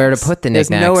knickknacks. He has nowhere to put the knickknacks.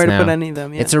 There's nowhere to put any of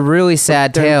them. Yeah. It's a really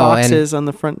sad tale. Boxes on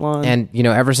the front lawn. And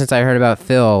ever since I heard about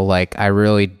Phil, like I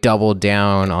really doubled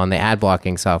down on the ad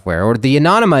blocking software or the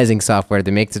anonymizing software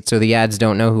that makes it so the ads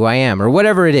don't know who I am or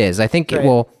whatever it is. I think there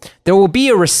will be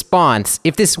a response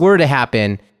if this were to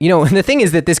happen. And the thing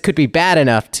is that this could be bad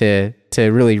enough to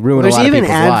really ruin a lot of people's lives. There's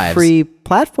even ad-free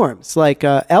platforms like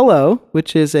Ello,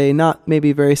 which is a not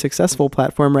maybe very successful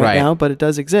platform right now, but it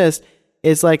does exist.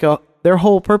 Is like their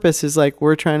whole purpose is like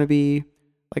we're trying to be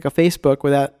like a Facebook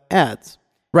without ads.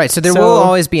 Right. So there will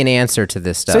always be an answer to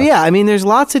this stuff. So yeah, I mean, there's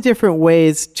lots of different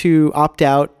ways to opt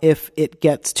out if it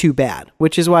gets too bad,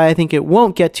 which is why I think it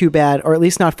won't get too bad, or at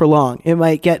least not for long. It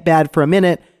might get bad for a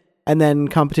minute, and then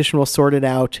competition will sort it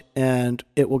out, and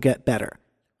it will get better.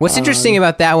 What's interesting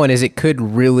about that one is it could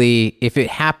really, if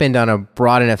it happened on a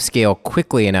broad enough scale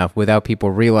quickly enough without people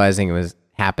realizing it was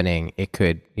happening, it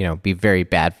could, be very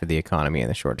bad for the economy in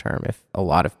the short term if a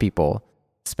lot of people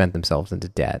spent themselves into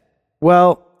debt.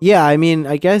 Well, yeah, I mean,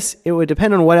 I guess it would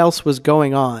depend on what else was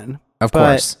going on. Of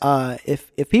course.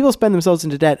 If people spend themselves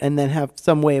into debt and then have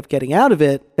some way of getting out of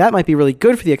it, that might be really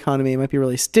good for the economy. It might be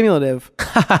really stimulative,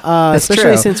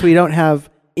 especially since we don't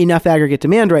have enough aggregate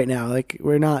demand right now. Like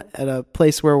we're not at a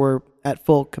place where we're at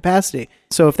full capacity.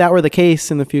 So if that were the case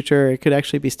in the future, it could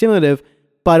actually be stimulative.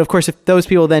 But of course, if those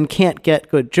people then can't get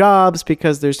good jobs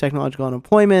because there's technological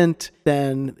unemployment,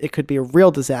 then it could be a real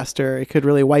disaster. It could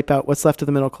really wipe out what's left of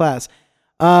the middle class.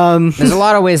 There's a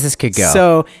lot of ways this could go.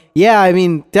 So yeah, I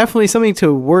mean, definitely something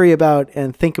to worry about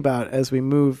and think about as we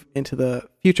move into the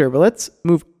future. But let's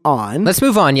move on. Let's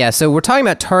move on. Yeah. So we're talking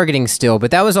about targeting still,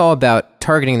 but that was all about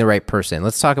targeting the right person.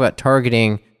 Let's talk about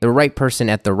targeting the right person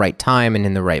at the right time and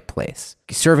in the right place.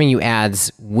 Serving you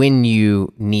ads when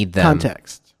you need them.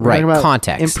 Context. Right.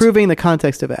 Context. Improving the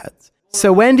context of ads.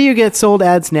 So when do you get sold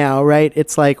ads now, right?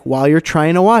 It's like while you're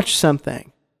trying to watch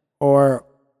something or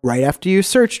right after you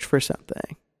searched for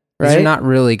something. Right? These are not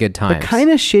really good times. But kind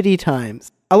of shitty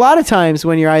times. A lot of times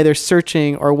when you're either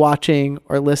searching or watching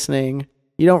or listening,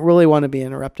 you don't really want to be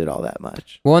interrupted all that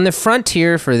much. Well, and the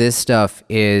frontier for this stuff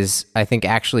is, I think,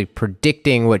 actually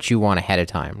predicting what you want ahead of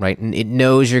time, right? And it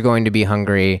knows you're going to be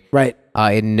hungry. Right.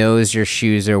 It knows your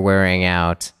shoes are wearing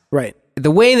out. Right.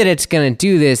 The way that it's going to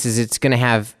do this is it's going to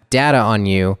have data on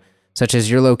you, such as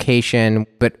your location,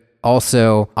 but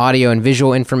also audio and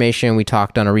visual information. We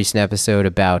talked on a recent episode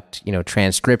about,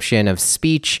 transcription of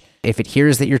speech. If it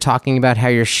hears that you're talking about how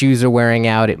your shoes are wearing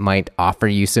out, it might offer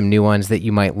you some new ones that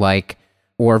you might like.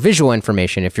 Or visual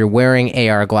information. If you're wearing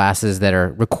AR glasses that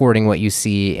are recording what you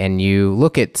see and you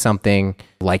look at something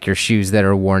like your shoes that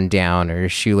are worn down or your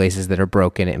shoelaces that are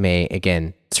broken, it may,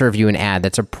 again, serve you an ad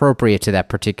that's appropriate to that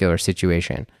particular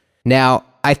situation. Now,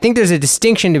 I think there's a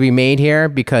distinction to be made here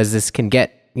because this can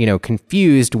get,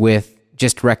 confused with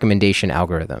just recommendation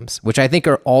algorithms, which I think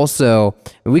are also,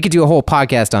 we could do a whole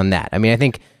podcast on that. I mean, I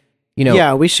think,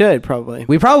 Yeah, we should probably.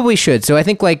 We probably should. So I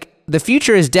think the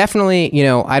future is definitely,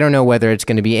 I don't know whether it's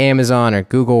going to be Amazon or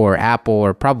Google or Apple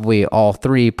or probably all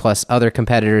three plus other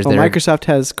competitors. Well, Microsoft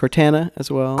has Cortana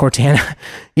as well. Cortana.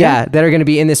 yeah, that are going to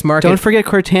be in this market. Don't forget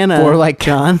Cortana,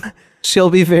 John. She'll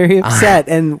be very upset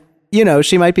and,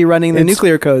 she might be running the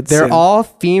nuclear codes. They're soon. all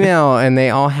female and they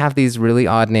all have these really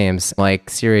odd names like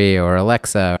Siri or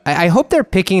Alexa. I hope they're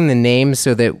picking the names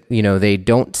so that, they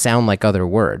don't sound like other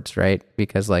words, right?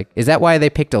 Because is that why they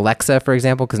picked Alexa, for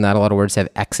example? Because not a lot of words have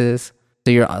X's.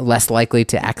 So you're less likely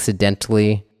to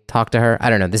accidentally talk to her. I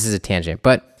don't know. This is a tangent,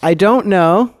 but I don't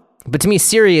know. But to me,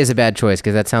 Siri is a bad choice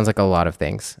because that sounds like a lot of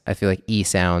things. I feel like E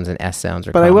sounds and S sounds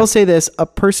are But common. I will say this. A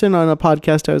person on a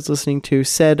podcast I was listening to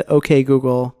said, "Okay,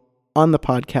 Google," on the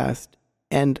podcast.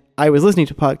 And I was listening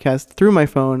to podcast through my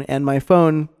phone and my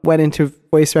phone went into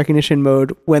voice recognition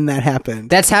mode when that happened.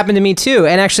 That's happened to me too.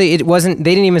 And actually they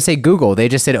didn't even say Google. They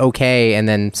just said okay and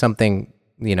then something,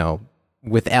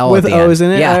 with L with at the O's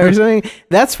end. in it or something.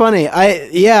 That's funny.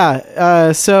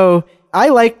 So I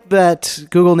like that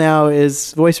Google now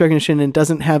is voice recognition and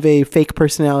doesn't have a fake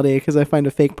personality because I find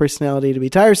a fake personality to be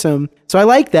tiresome. So I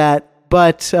like that,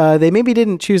 but they maybe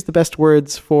didn't choose the best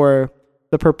words for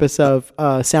the purpose of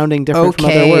sounding different from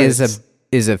other words.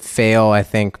 Is a fail, I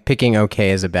think. Picking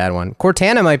okay is a bad one.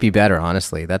 Cortana might be better,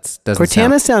 honestly.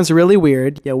 Cortana sounds really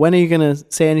weird. Yeah, when are you going to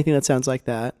say anything that sounds like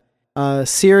that?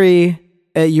 Siri,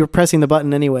 you're pressing the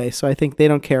button anyway, so I think they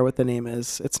don't care what the name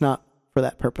is. It's not for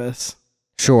that purpose.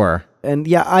 Sure. And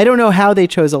yeah, I don't know how they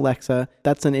chose Alexa.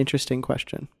 That's an interesting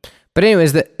question. But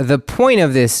anyways, the point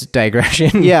of this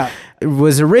digression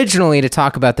was originally to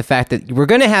talk about the fact that we're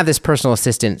going to have this personal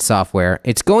assistant software.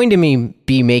 It's going to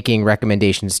be making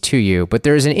recommendations to you, but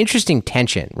there's an interesting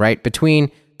tension, right,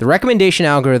 between the recommendation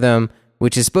algorithm,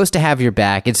 which is supposed to have your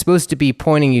back. It's supposed to be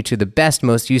pointing you to the best,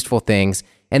 most useful things,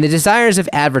 and the desires of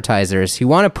advertisers who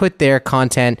want to put their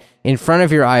content in front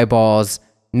of your eyeballs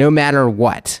no matter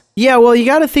what. Yeah, well, you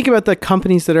got to think about the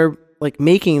companies that are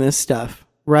making this stuff,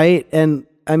 right? And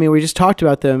I mean, we just talked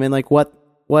about them and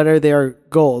what are their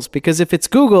goals? Because if it's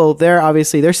Google,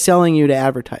 they're selling you to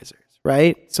advertisers,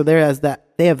 right? So they have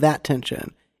that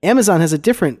tension. Amazon has a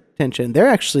different tension. They're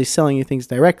actually selling you things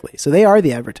directly. So they are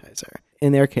the advertiser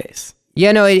in their case.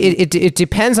 Yeah, no, it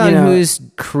depends on who's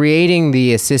creating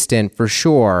the assistant for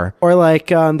sure. Or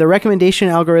the recommendation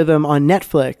algorithm on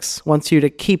Netflix wants you to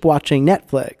keep watching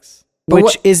Netflix,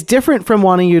 which is different from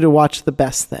wanting you to watch the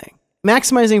best thing.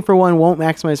 Maximizing for one won't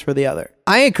maximize for the other.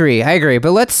 I agree.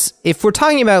 But if we're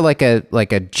talking about like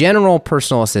a general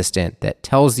personal assistant that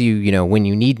tells you, when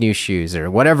you need new shoes or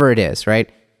whatever it is, right?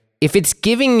 If it's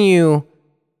giving you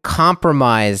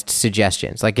compromised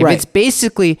suggestions, if it's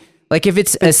basically if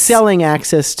it's selling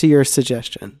access to your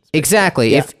suggestion.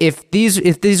 Exactly. Yeah. If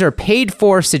these are paid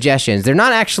for suggestions, they're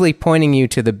not actually pointing you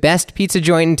to the best pizza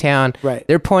joint in town. Right.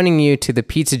 They're pointing you to the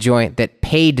pizza joint that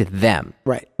paid them.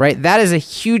 Right. Right. That is a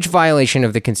huge violation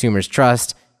of the consumer's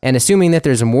trust. And assuming that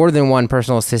there's more than one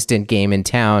personal assistant game in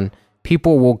town,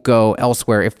 people will go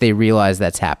elsewhere if they realize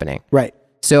that's happening. Right.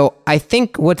 So I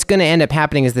think what's going to end up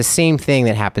happening is the same thing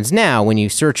that happens now when you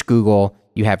search Google.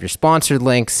 You have your sponsored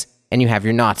links and you have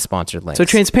your not sponsored links. So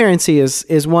transparency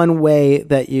is one way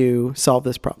that you solve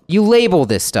this problem. You label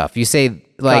this stuff. You say,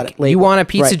 you want a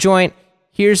pizza joint,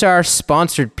 here's our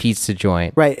sponsored pizza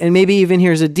joint. Right. And maybe even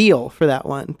here's a deal for that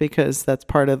one because that's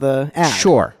part of the ad.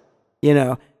 Sure. You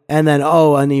know, and then,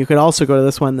 and you could also go to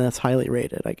this one that's highly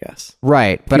rated, I guess.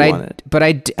 Right.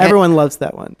 Everyone loves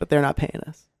that one, but they're not paying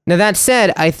us. Now, that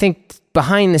said, I think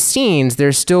behind the scenes,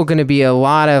 there's still going to be a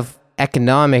lot of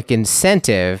economic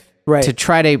incentive to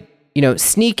try to,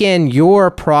 sneak in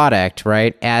your product,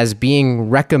 right, as being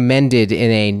recommended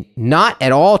in a not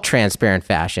at all transparent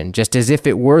fashion, just as if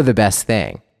it were the best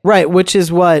thing. Right, which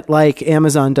is what, like,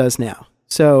 Amazon does now.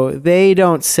 So they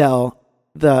don't sell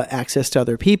the access to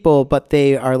other people, but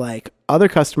they are like, other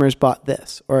customers bought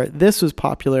this, or this was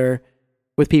popular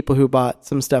with people who bought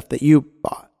some stuff that you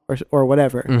bought, or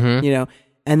whatever,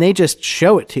 and they just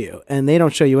show it to you, and they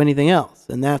don't show you anything else.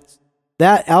 And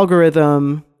that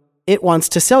algorithm, it wants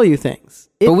to sell you things.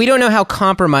 But we don't know how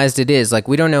compromised it is. Like,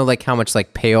 we don't know like how much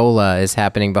like payola is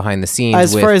happening behind the scenes.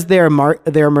 As far as their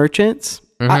merchants,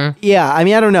 I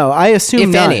don't know. I assume if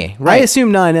none. Any, right. I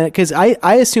assume none, because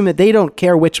I assume that they don't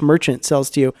care which merchant sells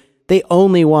to you. They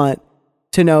only want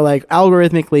to know, like,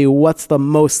 algorithmically, what's the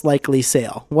most likely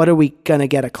sale? What are we gonna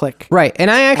get a click? Right, and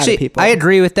I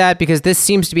agree with that, because this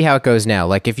seems to be how it goes now.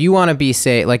 Like, if you want to be,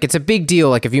 say, like, it's a big deal.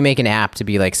 Like, if you make an app to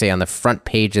be, like, say, on the front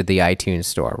page of the iTunes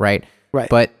store, right? Right.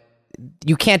 But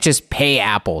you can't just pay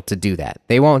Apple to do that.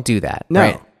 They won't do that. No.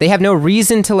 Right? They have no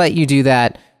reason to let you do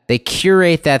that. They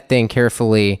curate that thing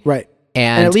carefully. Right.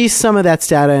 And at least some of that's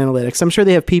data analytics. I'm sure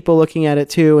they have people looking at it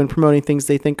too and promoting things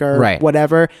they think are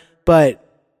whatever. But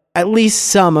at least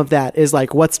some of that is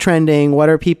like, what's trending, what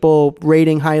are people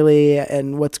rating highly,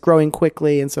 and what's growing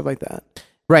quickly and stuff like that.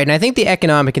 Right. And I think the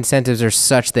economic incentives are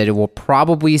such that it will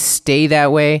probably stay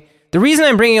that way. The reason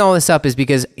I'm bringing all this up is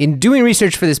because in doing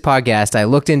research for this podcast, I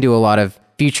looked into a lot of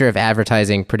future of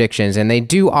advertising predictions, and they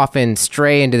do often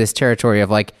stray into this territory of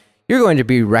like, you're going to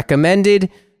be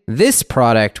recommended this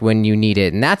product when you need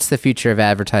it, and that's the future of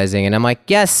advertising. And I'm like,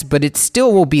 yes, but it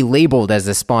still will be labeled as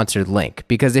a sponsored link,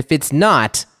 because if it's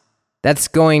not, that's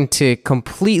going to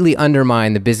completely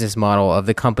undermine the business model of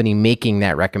the company making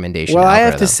that recommendation. Well, algorithm. I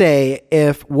have to say,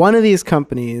 if one of these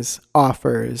companies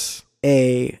offers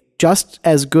a just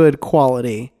as good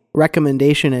quality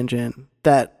recommendation engine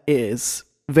that is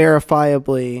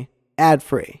verifiably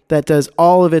ad-free, that does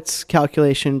all of its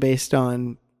calculation based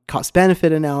on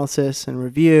cost-benefit analysis and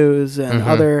reviews and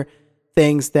other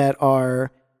things that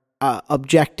are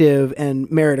objective and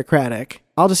meritocratic,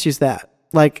 I'll just use that.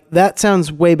 Like, that sounds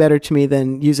way better to me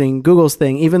than using Google's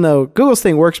thing, even though Google's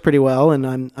thing works pretty well, and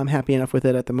I'm happy enough with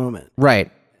it at the moment.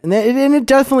 Right. And it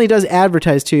definitely does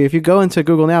advertise to you. If you go into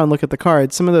Google now and look at the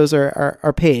cards, some of those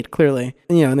are paid, clearly.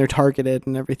 And they're targeted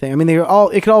and everything. I mean,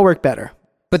 it could all work better.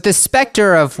 But the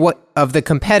specter of the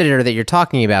competitor that you're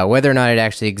talking about, whether or not it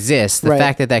actually exists, the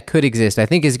fact that could exist, I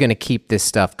think is going to keep this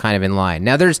stuff kind of in line.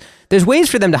 Now, there's ways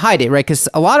for them to hide it, right? Because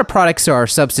a lot of products are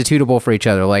substitutable for each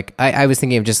other. Like, I was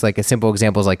thinking of just like a simple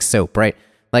example is like soap, right?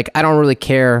 Like, I don't really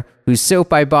care whose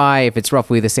soap I buy if it's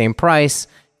roughly the same price.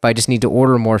 If I just need to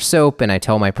order more soap and I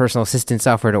tell my personal assistant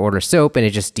software to order soap and it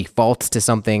just defaults to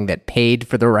something that paid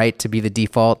for the right to be the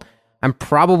default, I'm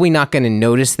probably not going to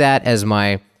notice that as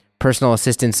my personal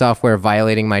assistant software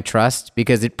violating my trust,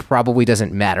 because it probably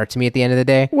doesn't matter to me at the end of the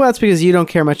day. Well, that's because you don't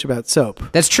care much about soap.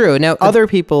 That's true. Now, other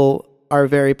people are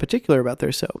very particular about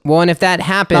their soap. Well, and if that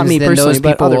happens, then those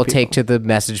people will take to the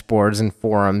message boards and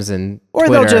forums and Or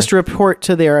Twitter. They'll just report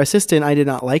to their assistant, I did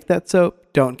not like that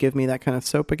soap. Don't give me that kind of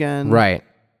soap again. Right.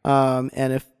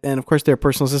 And of course their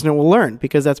personal assistant will learn,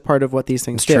 because that's part of what these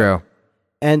things do. True.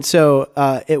 And so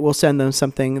it will send them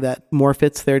something that more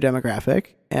fits their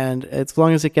demographic. And as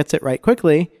long as it gets it right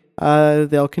quickly,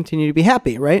 they'll continue to be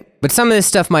happy, right? But some of this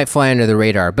stuff might fly under the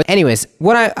radar. But anyways,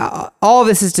 all of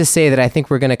this is to say that I think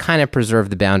we're going to kind of preserve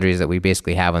the boundaries that we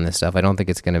basically have on this stuff. I don't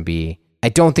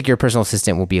think your personal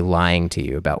assistant will be lying to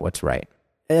you about what's right.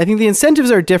 I think the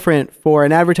incentives are different for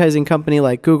an advertising company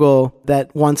like Google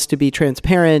that wants to be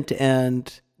transparent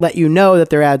and let you know that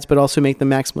they're ads, but also make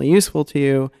them maximally useful to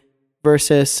you,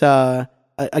 versus a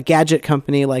gadget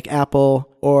company like Apple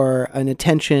or an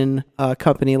attention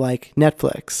company like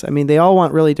Netflix. I mean, they all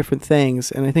want really different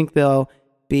things, and I think they'll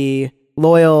be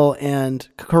loyal and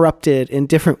corrupted in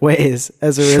different ways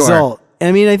as a result.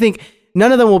 I mean, I think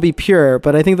none of them will be pure,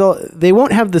 but I think they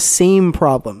won't have the same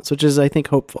problems, which is, I think,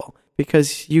 hopeful,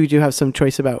 because you do have some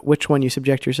choice about which one you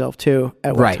subject yourself to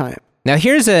at what time. Now,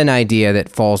 here's an idea that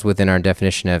falls within our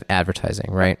definition of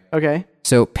advertising, right? Okay.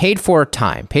 So paid for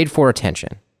time, paid for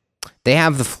attention. They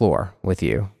have the floor with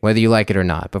you, whether you like it or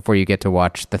not, before you get to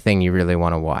watch the thing you really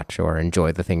want to watch or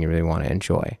enjoy the thing you really want to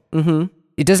enjoy. Mm-hmm.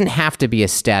 It doesn't have to be a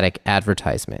static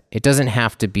advertisement. It doesn't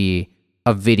have to be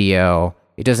a video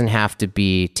It doesn't have to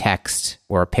be text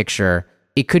or a picture.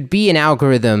 It could be an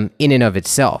algorithm in and of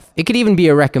itself. It could even be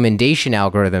a recommendation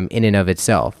algorithm in and of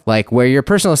itself, like where your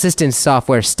personal assistant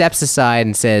software steps aside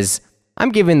and says,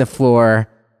 I'm giving the floor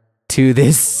to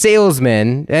this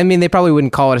salesman. I mean, they probably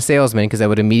wouldn't call it a salesman because that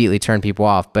would immediately turn people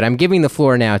off, but I'm giving the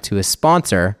floor now to a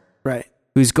sponsor, right,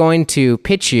 who's going to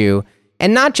pitch you,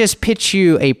 and not just pitch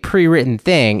you a pre-written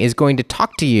thing, is going to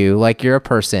talk to you like you're a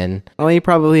person. Well, he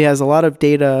probably has a lot of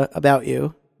data about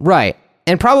you. Right.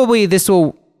 And probably this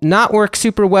will not work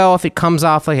super well if it comes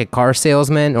off like a car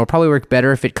salesman. It'll probably work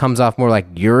better if it comes off more like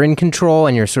you're in control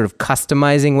and you're sort of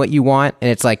customizing what you want.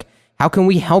 And it's like, how can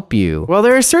we help you? Well,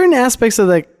 there are certain aspects of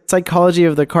the psychology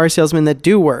of the car salesman that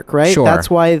do work, right? Sure. That's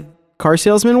why car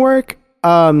salesmen work.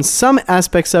 Some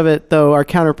aspects of it, though, are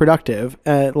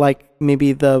counterproductive, like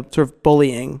maybe the sort of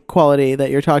bullying quality that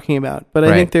you're talking about. But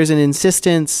I think there's an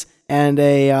insistence and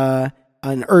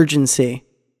an urgency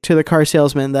to the car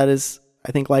salesman that is,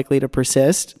 I think, likely to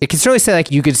persist. It can certainly say,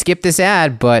 like, you could skip this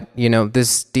ad, but,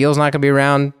 this deal's not going to be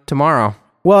around tomorrow.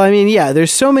 Well, I mean, yeah,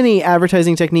 there's so many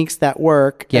advertising techniques that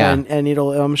work, yeah. and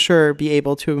it'll, I'm sure, be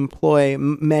able to employ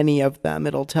many of them.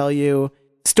 It'll tell you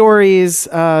stories,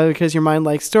 because your mind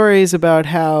likes stories about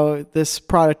how this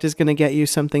product is going to get you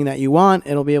something that you want.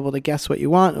 It'll be able to guess what you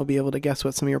want. It'll be able to guess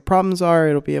what some of your problems are.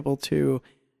 It'll be able to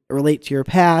relate to your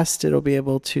past. It'll be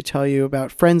able to tell you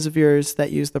about friends of yours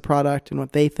that use the product and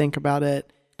what they think about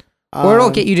it. Or it'll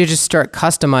get you to just start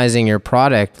customizing your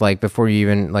product, like before you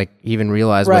even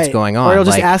realize what's going on. Or it'll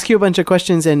just ask you a bunch of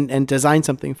questions and design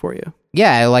something for you.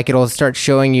 Yeah, like it'll start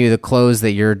showing you the clothes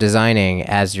that you're designing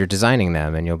as you're designing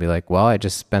them, and you'll be like, "Well, I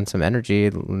just spent some energy.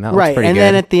 That looks pretty good." And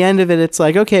then at the end of it, it's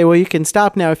like, "Okay, well, you can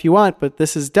stop now if you want, but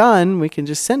this is done. We can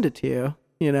just send it to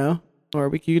you, Or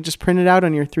you could just print it out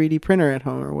on your 3D printer at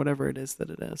home or whatever it is that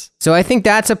it is." So I think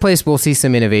that's a place we'll see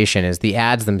some innovation, is the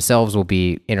ads themselves will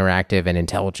be interactive and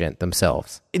intelligent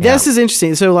themselves. This is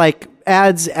interesting. So like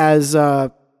ads as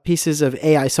pieces of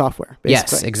AI software,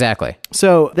 basically. Yes, exactly.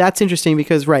 So that's interesting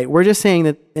because, we're just saying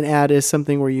that an ad is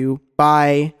something where you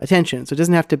buy attention. So it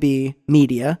doesn't have to be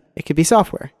media. It could be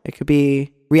software. It could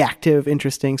be reactive,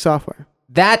 interesting software.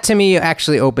 That, to me,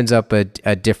 actually opens up a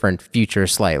different future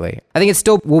slightly. I think it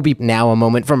still will be now a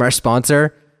moment from our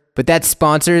sponsor, but that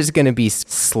sponsor is going to be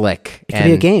slick. It could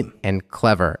be a game. And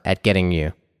clever at getting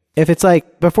you. If it's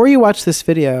like, before you watch this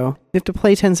video, you have to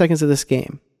play 10 seconds of this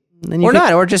game.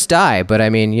 Or just die. But I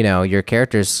mean, your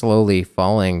character's slowly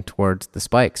falling towards the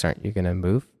spikes. Aren't you going to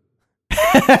move?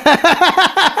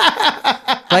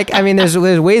 There's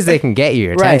ways they can get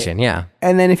your attention, yeah.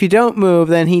 And then if you don't move,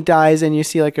 then he dies and you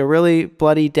see like a really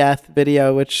bloody death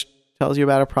video, which tells you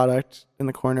about a product in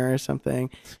the corner or something.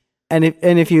 And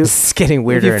if you... It's getting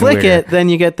weirder if you flick it, then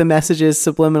you get the messages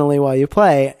subliminally while you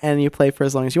play, and you play for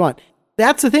as long as you want.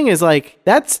 That's the thing, is like,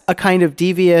 that's a kind of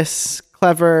devious,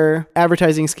 clever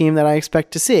advertising scheme that I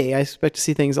expect to see. I expect to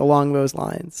see things along those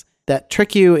lines that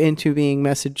trick you into being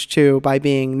messaged to by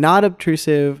being not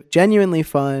obtrusive, genuinely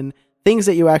fun, things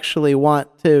that you actually want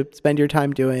to spend your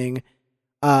time doing,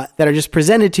 that are just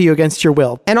presented to you against your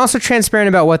will. And also transparent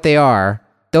about what they are.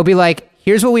 They'll be like,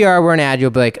 here's what we are, we're an ad.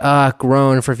 You'll be like,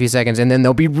 groan for a few seconds, and then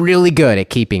they'll be really good at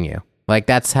keeping you. Like,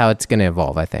 that's how it's going to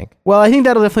evolve, I think. Well, I think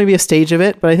that'll definitely be a stage of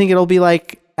it, but I think it'll be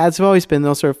like ads have always been.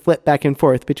 They'll sort of flip back and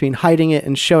forth between hiding it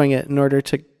and showing it in order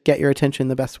to get your attention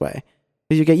the best way.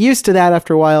 Because you get used to that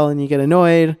after a while and you get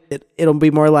annoyed. It'll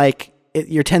be more like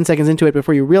you're 10 seconds into it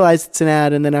before you realize it's an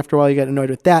ad, and then after a while you get annoyed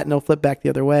with that and it'll flip back the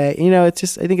other way. I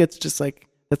think it's just like,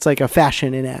 that's like a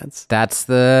fashion in ads. That's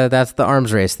the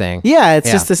arms race thing. Yeah, it's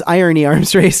just this irony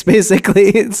arms race, basically.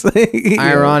 It's like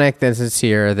ironic, then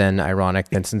sincere, then ironic,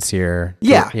 then sincere.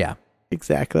 Yeah.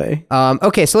 Exactly.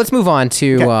 Okay, so let's move on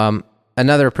to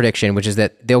another prediction, which is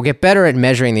that they'll get better at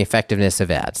measuring the effectiveness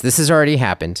of ads. This has already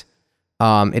happened.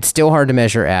 It's still hard to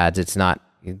measure ads.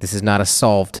 This is not a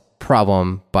solved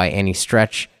problem by any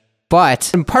stretch.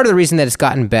 But part of the reason that it's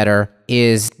gotten better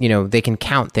is, they can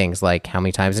count things like how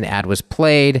many times an ad was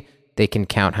played. They can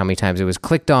count how many times it was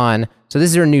clicked on. So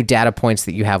these are new data points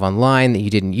that you have online that you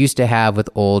didn't used to have with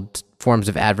old forms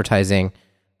of advertising.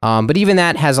 But even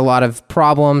that has a lot of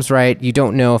problems, right? You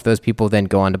don't know if those people then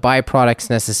go on to buy products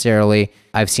necessarily.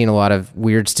 I've seen a lot of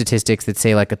weird statistics that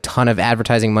say like a ton of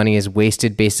advertising money is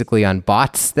wasted basically on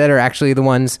bots that are actually the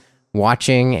ones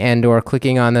watching and or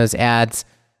clicking on those ads.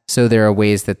 So there are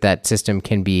ways that system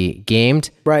can be gamed.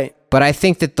 Right. But I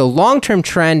think that the long-term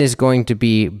trend is going to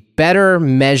be better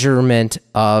measurement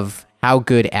of how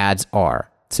good ads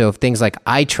are. So if things like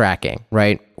eye tracking,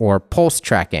 right? Or pulse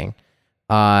tracking,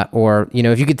 or,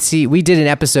 if you could see, we did an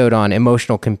episode on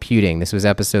emotional computing. This was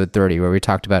episode 30, where we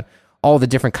talked about all the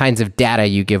different kinds of data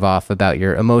you give off about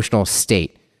your emotional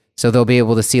state. So they'll be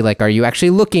able to see, like, are you actually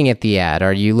looking at the ad?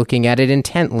 Are you looking at it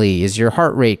intently? Is your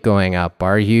heart rate going up?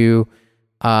 Are you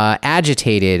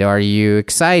agitated? Are you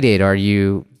excited? Are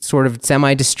you sort of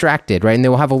semi-distracted, right? And they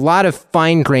will have a lot of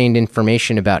fine-grained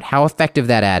information about how effective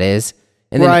that ad is.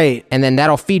 And then, right. And then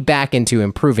that'll feed back into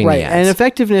improving the ads. And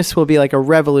effectiveness will be like a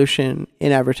revolution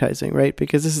in advertising, right?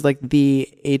 Because this is like the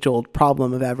age-old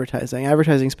problem of advertising.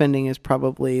 Advertising spending is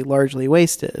probably largely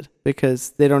wasted because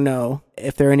they don't know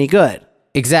if they're any good.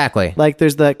 Exactly. Like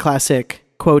there's that classic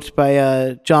quote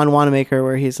by John Wanamaker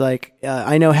where he's like,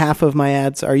 I know half of my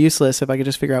ads are useless if I could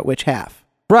just figure out which half.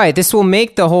 Right. This will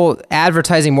make the whole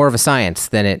advertising more of a science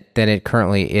than it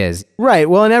currently is. Right.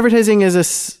 Well, and advertising is a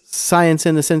science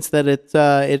in the sense that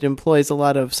it employs a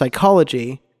lot of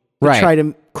psychology to try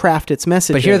to craft its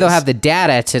messages. But here they'll have the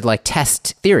data to like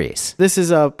test theories. This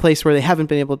is a place where they haven't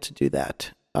been able to do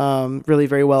that really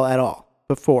very well at all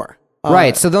before.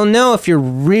 Right. So they'll know if you're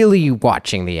really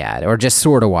watching the ad or just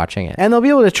sort of watching it. And they'll be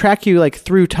able to track you like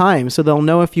through time. So they'll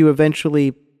know if you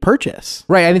eventually purchase.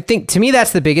 Right. I mean, to me,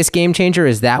 that's the biggest game changer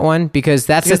is that one because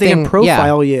that's the thing. They can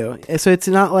profile you. So it's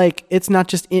not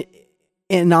just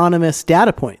anonymous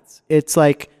data points. It's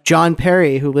like John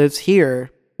Perry, who lives here,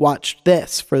 watched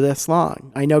this for this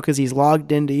long. I know because he's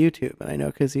logged into YouTube, and I know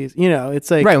because he's,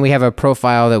 it's like... Right, and we have a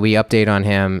profile that we update on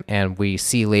him, and we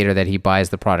see later that he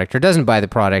buys the product or doesn't buy the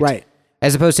product. Right.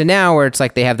 As opposed to now where it's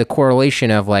like they have the correlation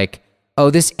of like, oh,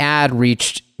 this ad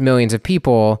reached millions of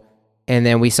people, and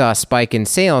then we saw a spike in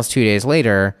sales 2 days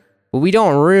later, but we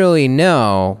don't really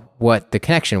know what the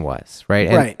connection was,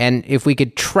 right? And if we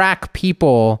could track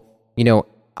people,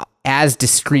 as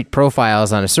discrete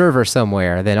profiles on a server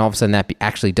somewhere, then all of a sudden that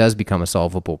actually does become a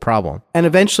solvable problem. And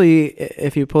eventually,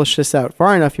 if you push this out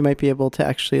far enough, you might be able to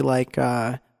actually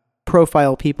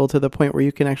profile people to the point where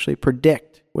you can actually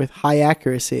predict with high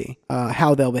accuracy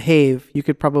how they'll behave. You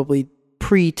could probably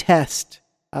pre-test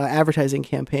advertising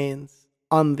campaigns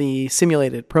on the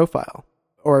simulated profile.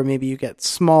 Or maybe you get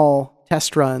small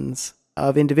test runs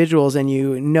of individuals and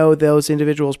those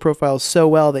individuals' profiles so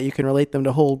well that you can relate them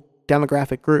to whole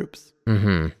demographic groups.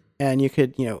 Mm-hmm. And you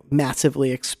could,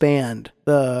 massively expand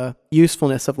the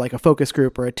usefulness of like a focus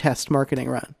group or a test marketing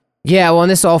run. Yeah, well, and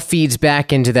this all feeds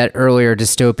back into that earlier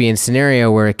dystopian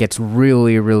scenario where it gets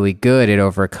really, really good at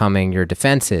overcoming your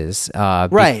defenses.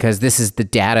 Right. Because this is the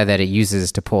data that it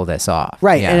uses to pull this off.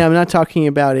 Right. Yeah. And I'm not talking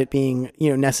about it being,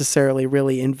 necessarily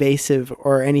really invasive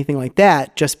or anything like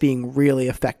that, just being really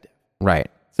effective.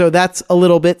 Right. So that's a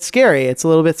little bit scary. It's a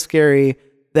little bit scary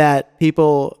that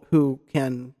people who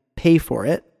can pay for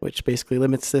it, which basically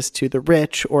limits this to the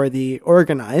rich or the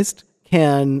organized,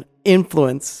 can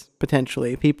influence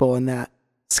potentially people in that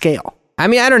scale. I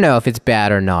mean, I don't know if it's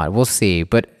bad or not. We'll see.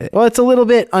 But well, it's a little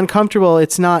bit uncomfortable.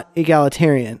 It's not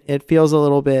egalitarian. It feels a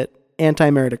little bit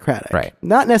anti-meritocratic. Right.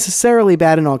 Not necessarily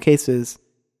bad in all cases,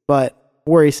 but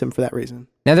worrisome for that reason.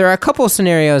 Now, there are a couple of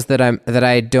scenarios that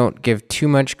I don't give too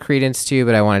much credence to,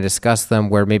 but I want to discuss them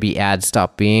where maybe ads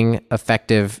stop being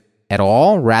effective at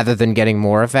all rather than getting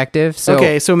more effective.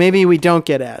 So maybe we don't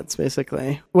get ads,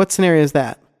 basically. What scenario is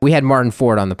that? We had Martin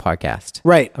Ford on the podcast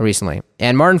recently.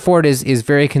 And Martin Ford is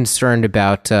very concerned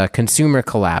about consumer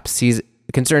collapse. He's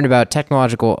concerned about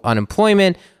technological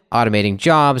unemployment, automating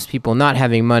jobs, people not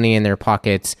having money in their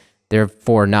pockets,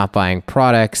 therefore not buying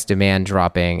products, demand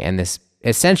dropping, and this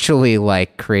essentially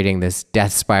like creating this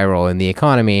death spiral in the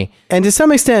economy. And to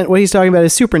some extent, what he's talking about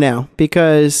is super now,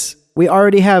 because we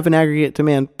already have an aggregate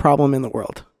demand problem in the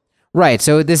world. Right.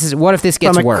 So what if this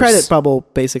gets worse? From a credit bubble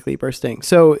basically bursting.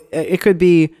 So it could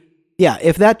be,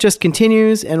 if that just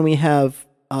continues and we have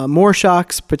more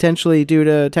shocks potentially due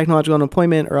to technological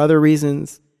unemployment or other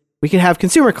reasons, we could have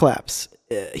consumer collapse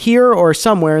here or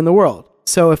somewhere in the world.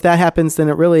 So if that happens, then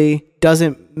it really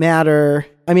doesn't matter.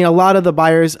 I mean, a lot of the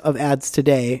buyers of ads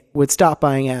today would stop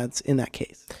buying ads in that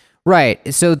case.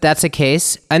 Right. So that's a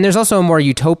case. And there's also a more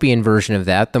utopian version of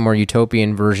that. The more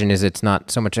utopian version is it's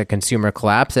not so much a consumer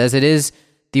collapse as it is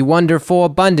the wonderful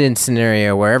abundance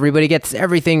scenario where everybody gets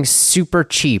everything super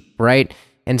cheap, right?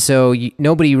 And so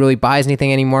nobody really buys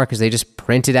anything anymore because they just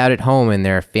print it out at home in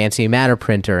their fancy Matter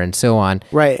printer and so on.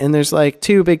 Right. And there's like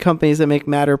 2 big companies that make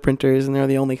Matter printers, and they're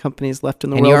the only companies left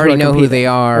in the world. And you already know who they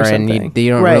are, and you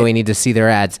don't right. really need to see their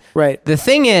ads. Right. The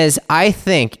thing is, I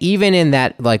think even in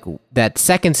that that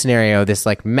second scenario, this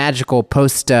like magical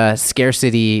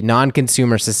post-scarcity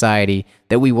non-consumer society,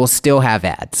 that we will still have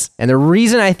ads. And the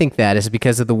reason I think that is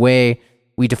because of the way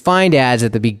we defined ads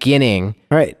at the beginning,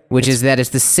 right? Which is that it's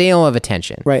the sale of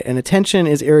attention. Right, and attention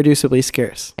is irreducibly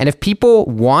scarce. And if people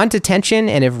want attention,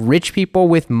 and if rich people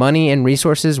with money and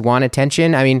resources want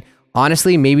attention, I mean,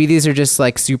 honestly, maybe these are just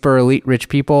like super elite rich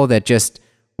people that just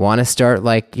want to start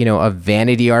like, a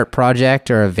vanity art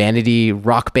project or a vanity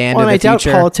rock band of the future.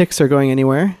 I doubt politics are going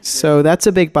anywhere. So that's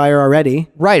a big buyer already.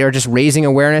 Right. Or just raising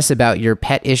awareness about your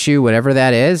pet issue, whatever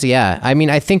that is. Yeah. I mean,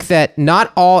 I think that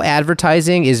not all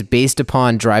advertising is based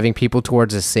upon driving people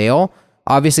towards a sale.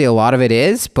 Obviously, a lot of it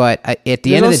is, but at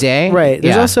the end of the day... Right.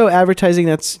 There's also advertising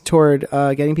that's toward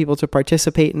getting people to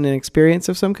participate in an experience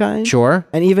of some kind. Sure.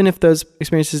 And even if those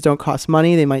experiences don't cost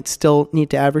money, they might still need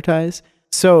to advertise.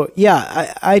 So,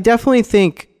 yeah, I definitely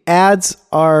think ads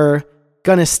are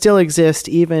going to still exist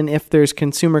even if there's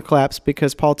consumer collapse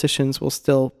because politicians will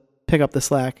still pick up the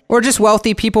slack. Or just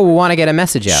wealthy people will want to get a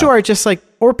message out. Sure,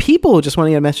 or people just want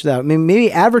to get a message out. I mean,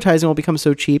 maybe advertising will become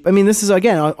so cheap. I mean, this is,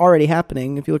 again, already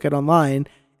happening. If you look at online,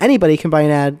 anybody can buy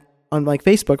an ad on like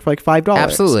Facebook for like $5.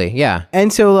 Absolutely, yeah.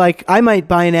 And so like I might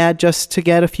buy an ad just to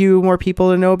get a few more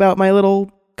people to know about my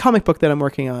little comic book that I'm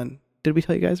working on. Did we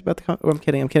tell you guys about the comic? Oh, I'm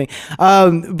kidding.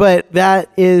 But that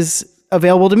is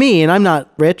available to me, and I'm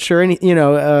not rich or any,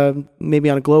 maybe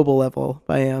on a global level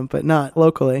I am, but not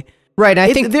locally. Right,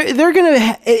 I think they're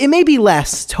gonna. It may be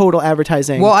less total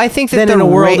advertising. Well, I think that than in a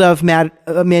world of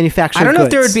manufactured. I don't know goods.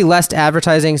 if there would be less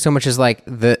advertising so much as like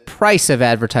the price of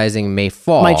advertising may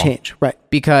fall. Might change, right?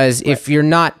 Because if you're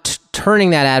not turning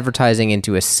that advertising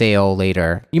into a sale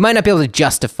later, you might not be able to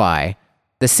justify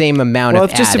the same amount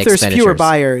of ad expenditures. If there's fewer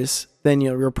buyers, then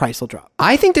your price will drop.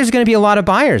 I think there's going to be a lot of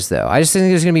buyers, though. I just think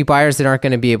there's going to be buyers that aren't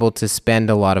going to be able to spend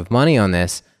a lot of money on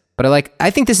this. But I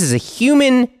think this is a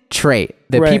human trait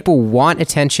that people want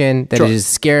attention, that it is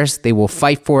scarce. They will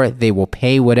fight for it. They will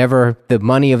pay whatever the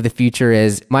money of the future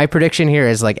is. My prediction here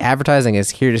is like advertising is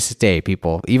here to stay,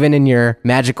 people, even in your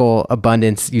magical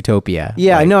abundance utopia.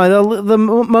 Yeah, no, the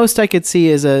most I could see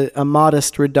is a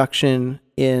modest reduction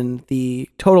in the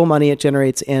total money it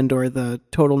generates and or the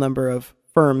total number of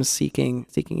firms seeking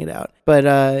it out. But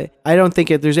I don't think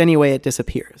there's any way it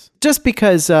disappears. Just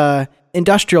because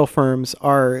industrial firms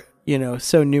are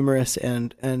so numerous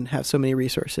and have so many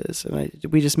resources, and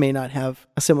we just may not have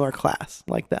a similar class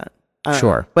like that.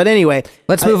 Sure. But anyway,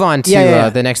 let's move on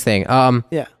to the next thing.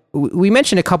 We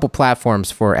mentioned a couple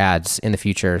platforms for ads in the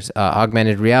future.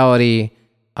 Augmented reality,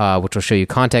 which will show you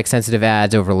context-sensitive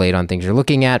ads overlaid on things you're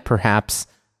looking at, perhaps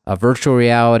virtual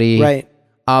reality. Right.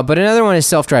 But another one is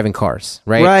self-driving cars,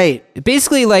 right? Right.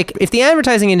 Basically, like, if the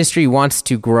advertising industry wants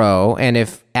to grow, and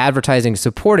if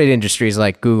advertising-supported industries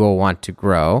like Google want to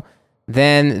grow,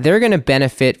 then they're going to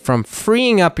benefit from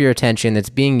freeing up your attention that's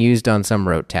being used on some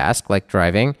rote task, like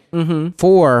driving,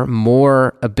 for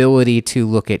more ability to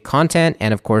look at content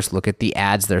and, of course, look at the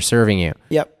ads they're serving you.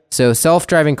 Yep. So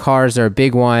self-driving cars are a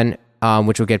big one,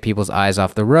 which will get people's eyes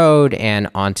off the road and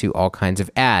onto all kinds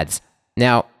of ads.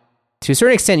 Now, to a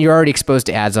certain extent, you're already exposed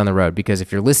to ads on the road because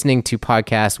if you're listening to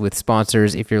podcasts with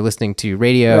sponsors, if you're listening to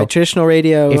radio, traditional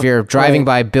radio, if you're driving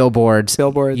by billboards,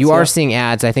 you are yeah. seeing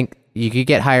ads. I think you could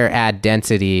get higher ad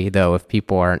density, though, if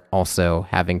people aren't also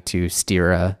having to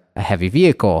steer a heavy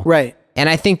vehicle. Right. And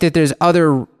I think that there's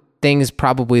other things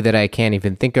probably that I can't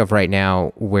even think of right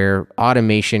now where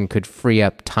automation could free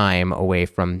up time away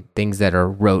from things that are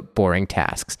rote, boring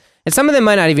tasks. And some of them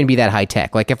might not even be that high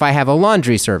tech. Like if I have a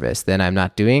laundry service, then I'm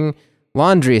not doing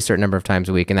laundry a certain number of times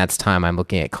a week, and that's time I'm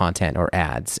looking at content or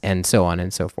ads and so on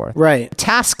and so forth. Right.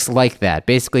 Tasks like that,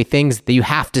 basically things that you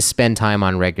have to spend time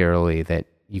on regularly that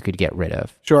you could get rid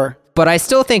of. Sure. But I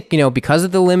still think, because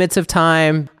of the limits of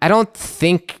time, I don't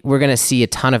think we're going to see a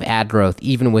ton of ad growth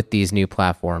even with these new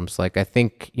platforms. Like I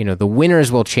think, the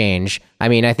winners will change. I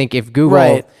mean, I think if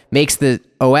Google makes the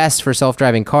OS for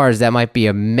self-driving cars, that might be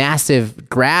a massive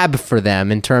grab for them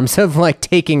in terms of like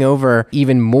taking over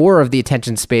even more of the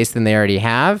attention space than they already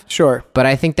have. Sure. But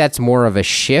I think that's more of a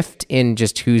shift in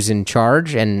just who's in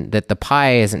charge and that the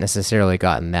pie hasn't necessarily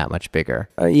gotten that much bigger.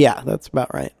 Yeah, that's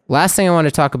about right. Last thing I want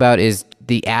to talk about is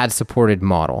the ad-supported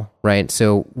model, right?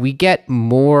 So we get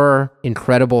more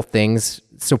incredible things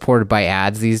supported by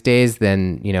ads these days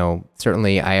than,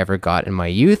 certainly I ever got in my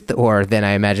youth or than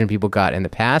I imagine people got in the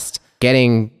past.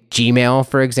 Getting Gmail,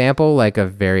 for example, like a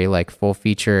very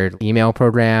full-featured email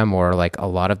program or like a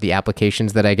lot of the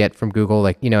applications that I get from Google,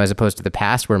 as opposed to the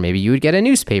past where maybe you would get a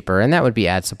newspaper and that would be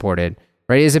ad-supported.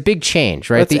 Right, is a big change,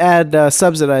 right? It's ad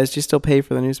subsidized. You still pay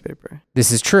for the newspaper.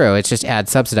 This is true. It's just ad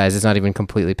subsidized. It's not even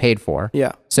completely paid for.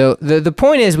 Yeah. So the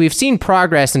point is we've seen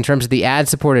progress in terms of the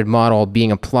ad-supported model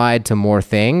being applied to more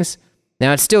things,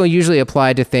 Now, it's still usually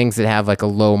applied to things that have like a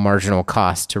low marginal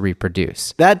cost to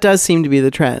reproduce. That does seem to be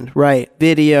the trend, right?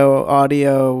 Video,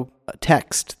 audio,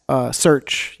 text,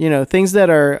 search, things that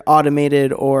are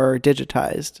automated or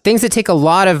digitized. Things that take a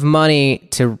lot of money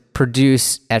to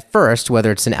produce at first,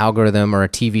 whether it's an algorithm or a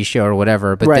TV show or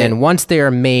whatever, but then once they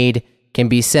are made, can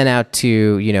be sent out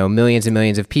to, millions and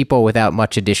millions of people without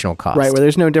much additional cost. Right, where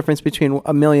there's no difference between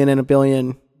 1 million and 1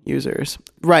 billion users.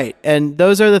 Right, and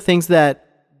those are the things that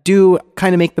do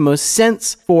kind of make the most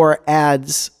sense for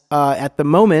ads at the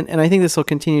moment, and I think this will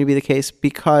continue to be the case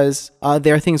because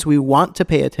there are things we want to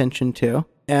pay attention to,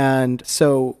 and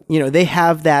so, they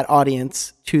have that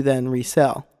audience to then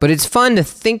resell. But it's fun to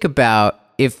think about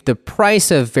if the price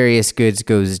of various goods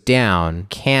goes down,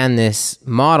 can this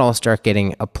model start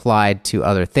getting applied to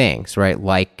other things, right?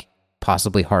 Like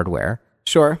possibly hardware.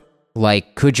 Sure.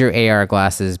 Like, could your AR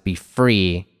glasses be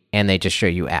free and they just show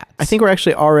you ads? I think we're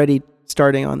actually already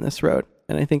starting on this road.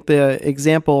 And I think the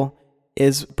example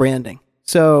is branding.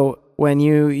 So when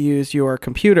you use your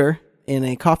computer in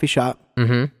a coffee shop,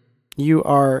 you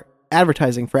are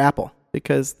advertising for Apple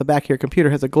because the back of your computer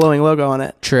has a glowing logo on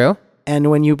it. True.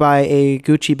 And when you buy a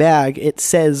Gucci bag, it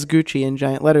says Gucci in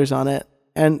giant letters on it.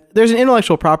 And there's an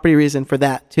intellectual property reason for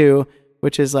that too,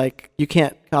 which is like you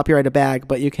can't copyright a bag,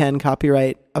 but you can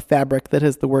copyright a fabric that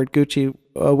has the word Gucci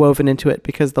woven into it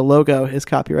because the logo is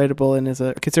copyrightable and is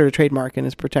considered a trademark and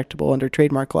is protectable under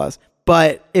trademark laws.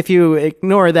 But if you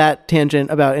ignore that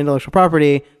tangent about intellectual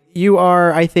property, you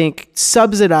are, I think,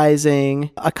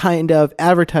 subsidizing a kind of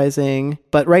advertising,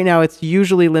 but right now it's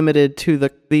usually limited to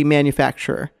the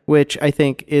manufacturer, which I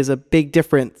think is a big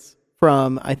difference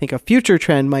from, I think a future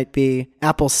trend might be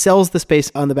Apple sells the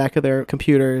space on the back of their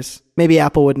computers. Maybe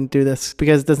Apple wouldn't do this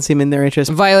because it doesn't seem in their interest.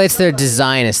 It violates their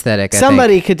design aesthetic.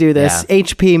 Somebody could do this. Yeah.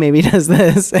 HP maybe does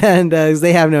this, and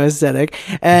they have no aesthetic.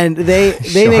 And they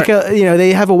make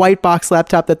they have a white box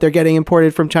laptop that they're getting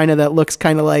imported from China that looks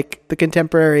kind of like the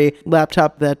contemporary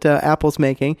laptop that Apple's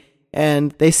making.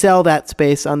 And they sell that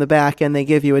space on the back and they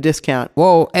give you a discount.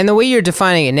 Well, and the way you're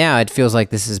defining it now, it feels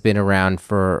like this has been around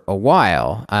for a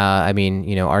while. I mean,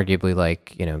 arguably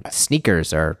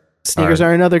sneakers are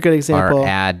another good example.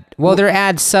 They're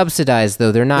ad subsidized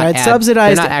though. They're not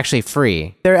subsidized. They're not actually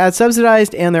free. They're ad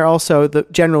subsidized and they're also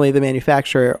generally the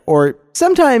manufacturer, or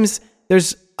sometimes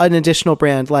there's an additional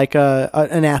brand like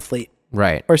an athlete.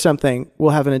 Right. Or something will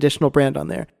have an additional brand on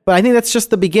there. But I think that's just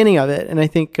the beginning of it. And I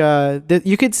think that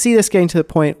you could see this getting to the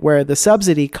point where the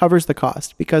subsidy covers the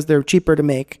cost because they're cheaper to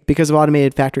make because of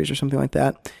automated factories or something like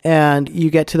that. And you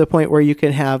get to the point where you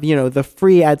can have, the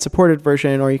free ad-supported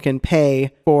version, or you can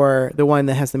pay for the one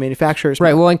that has the manufacturer's.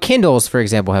 Right. Well, and Kindles, for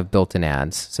example, have built-in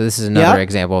ads. So this is another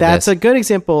example of that's this. a good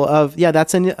example of,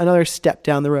 that's another step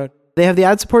down the road. They have the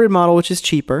ad-supported model, which is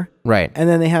cheaper. Right. And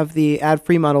then they have the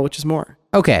ad-free model, which is more.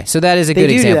 Okay, so that is a good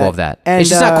example of that. And, it's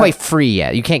just not quite free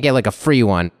yet. You can't get like a free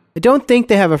one. I don't think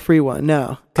they have a free one,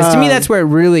 no. Because to me, that's where it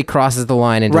really crosses the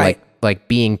line into like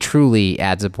being truly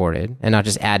ad-supported and not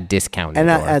just ad discounted. And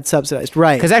not ad-subsidized,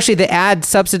 right. Because actually the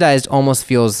ad-subsidized almost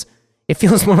feels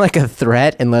more like a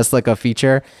threat and less like a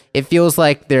feature. It feels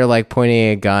like they're like pointing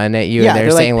a gun at you and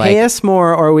they're saying like, pay us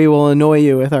more or we will annoy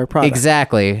you with our product.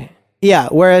 Exactly. Yeah,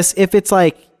 whereas if it's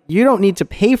like, you don't need to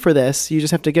pay for this. You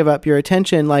just have to give up your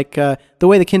attention. Like the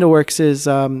way the Kindle works is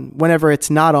whenever it's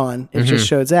not on, it just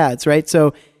shows ads, right?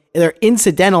 So they're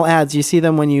incidental ads. You see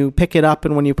them when you pick it up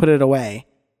and when you put it away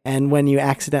and when you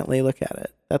accidentally look at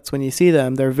it. That's when you see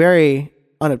them. They're very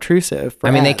unobtrusive.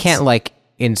 They can't like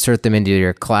insert them into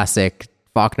your classic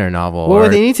Faulkner novel. Well,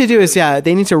 what they need to do is,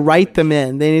 they need to write them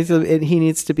in. He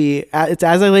needs to be, it's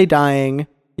As I Lay Dying,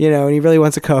 and he really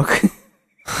wants a Coke.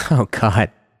 Oh,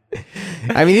 God.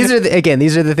 I mean, these are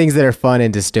the things that are fun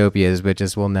in dystopias, but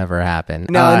just will never happen.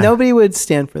 No, nobody would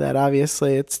stand for that.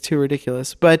 Obviously, it's too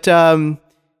ridiculous. But the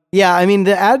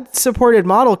ad-supported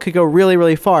model could go really,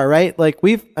 really far, right? Like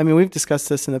we've discussed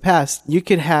this in the past. You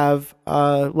could have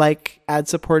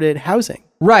ad-supported housing.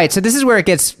 Right. So this is where it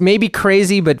gets maybe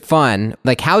crazy but fun.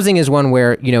 Like housing is one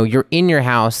where you're in your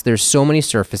house. There's so many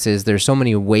surfaces. There's so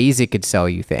many ways it could sell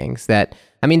you things that.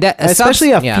 Especially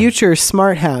a future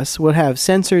smart house would have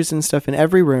sensors and stuff in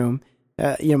every room.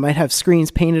 Might have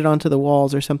screens painted onto the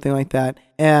walls or something like that.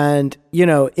 And,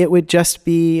 it would just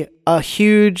be a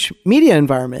huge media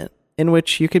environment in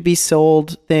which you could be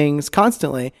sold things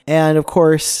constantly. And of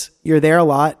course, you're there a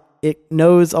lot. It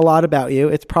knows a lot about you.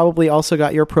 It's probably also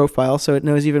got your profile, so it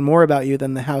knows even more about you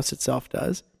than the house itself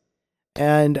does.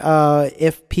 And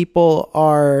if people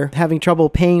are having trouble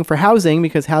paying for housing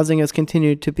because housing has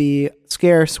continued to be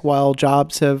scarce while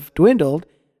jobs have dwindled,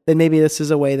 then maybe this is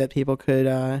a way that people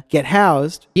could get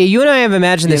housed. Yeah, you and I have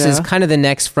imagined this as kind of the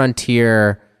next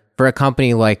frontier for a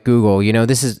company like Google.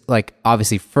 This is like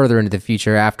obviously further into the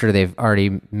future after they've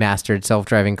already mastered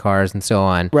self-driving cars and so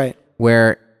on. Right.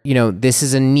 Where, this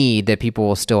is a need that people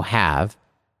will still have.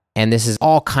 And this is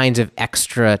all kinds of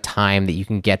extra time that you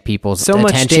can get people's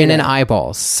attention and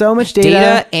eyeballs. So much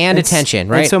data and attention,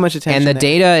 right? And so much attention. And the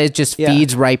data, it just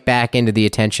feeds right back into the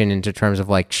attention into terms of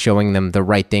like showing them the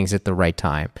right things at the right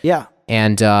time. Yeah.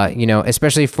 And,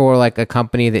 especially for like a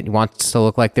company that wants to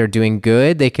look like they're doing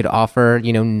good, they could offer,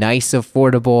 nice,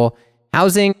 affordable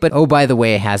housing. But, oh, by the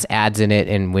way, it has ads in it.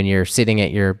 And when you're sitting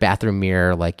at your bathroom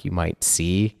mirror, like you might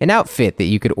see an outfit that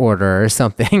you could order or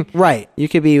something. Right. You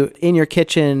could be in your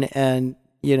kitchen and,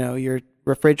 your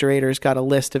refrigerator's got a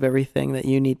list of everything that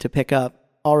you need to pick up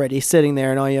already sitting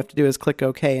there. And all you have to do is click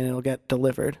OK and it'll get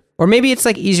delivered. Or maybe it's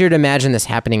like easier to imagine this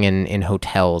happening in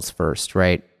hotels first,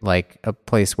 right? Like a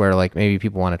place where like maybe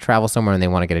people want to travel somewhere and they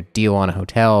want to get a deal on a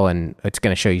hotel and it's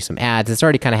going to show you some ads. This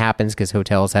already kind of happens because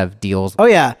hotels have deals. Oh,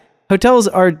 yeah. Hotels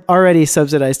are already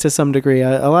subsidized to some degree.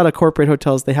 A lot of corporate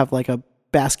hotels, they have like a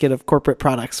basket of corporate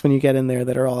products when you get in there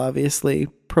that are all obviously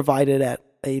provided at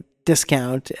a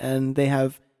discount, and they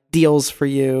have deals for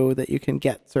you that you can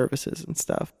get services and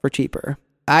stuff for cheaper.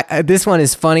 This one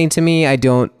is funny to me. I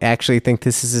don't actually think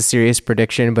this is a serious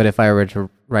prediction, but if I were to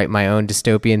write my own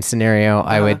dystopian scenario,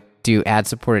 I would do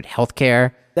ad-supported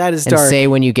healthcare. That is and dark. Say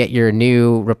when you get your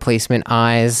new replacement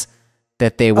eyes,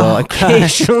 that they will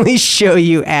occasionally show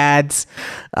you ads,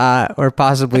 or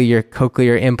possibly your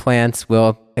cochlear implants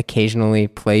will occasionally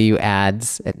play you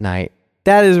ads at night.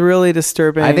 That is really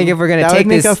disturbing. I think if we're going to take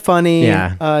this... That would make a funny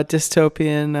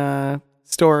dystopian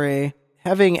story.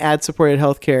 Having ad-supported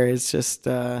healthcare is just,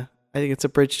 I think it's a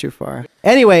bridge too far.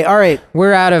 Anyway, all right.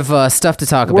 We're out of stuff to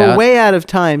talk about. We're way out of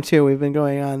time, too. We've been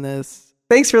going on this.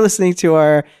 Thanks for listening to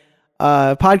our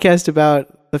podcast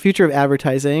about the future of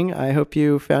advertising. I hope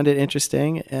you found it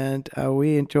interesting, and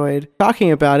we enjoyed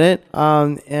talking about it.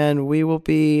 And we will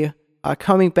be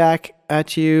coming back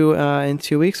at you in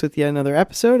 2 weeks with yet another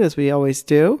episode, as we always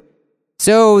do.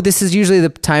 So this is usually the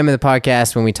time of the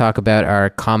podcast when we talk about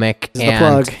our comic. This is the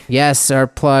plug. Yes, our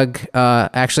plug.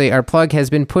 Actually, our plug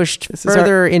has been pushed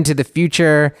further into the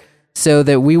future so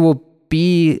that we will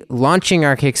be launching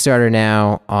our Kickstarter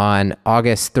now on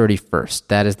August 31st.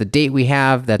 That is the date we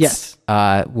have. That's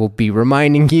we'll be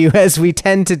reminding you as we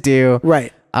tend to do.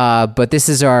 Right. But this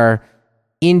is our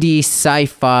indie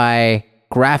sci-fi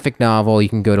graphic novel. You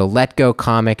can go to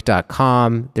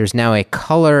letgocomic.com. There's now a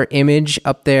color image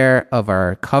up there of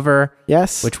our cover.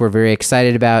 Yes. Which we're very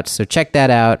excited about. So check that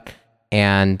out.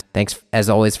 And thanks, as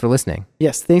always, for listening.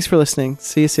 Yes, thanks for listening.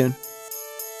 See you soon.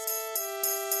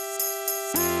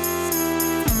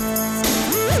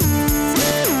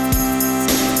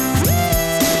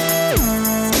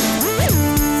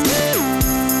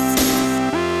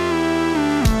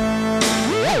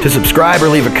 To subscribe or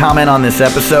leave a comment on this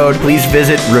episode, please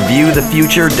visit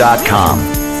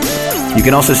reviewthefuture.com. You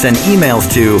can also send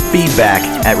emails to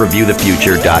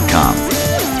feedback@reviewthefuture.com.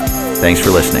 Thanks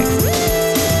for listening.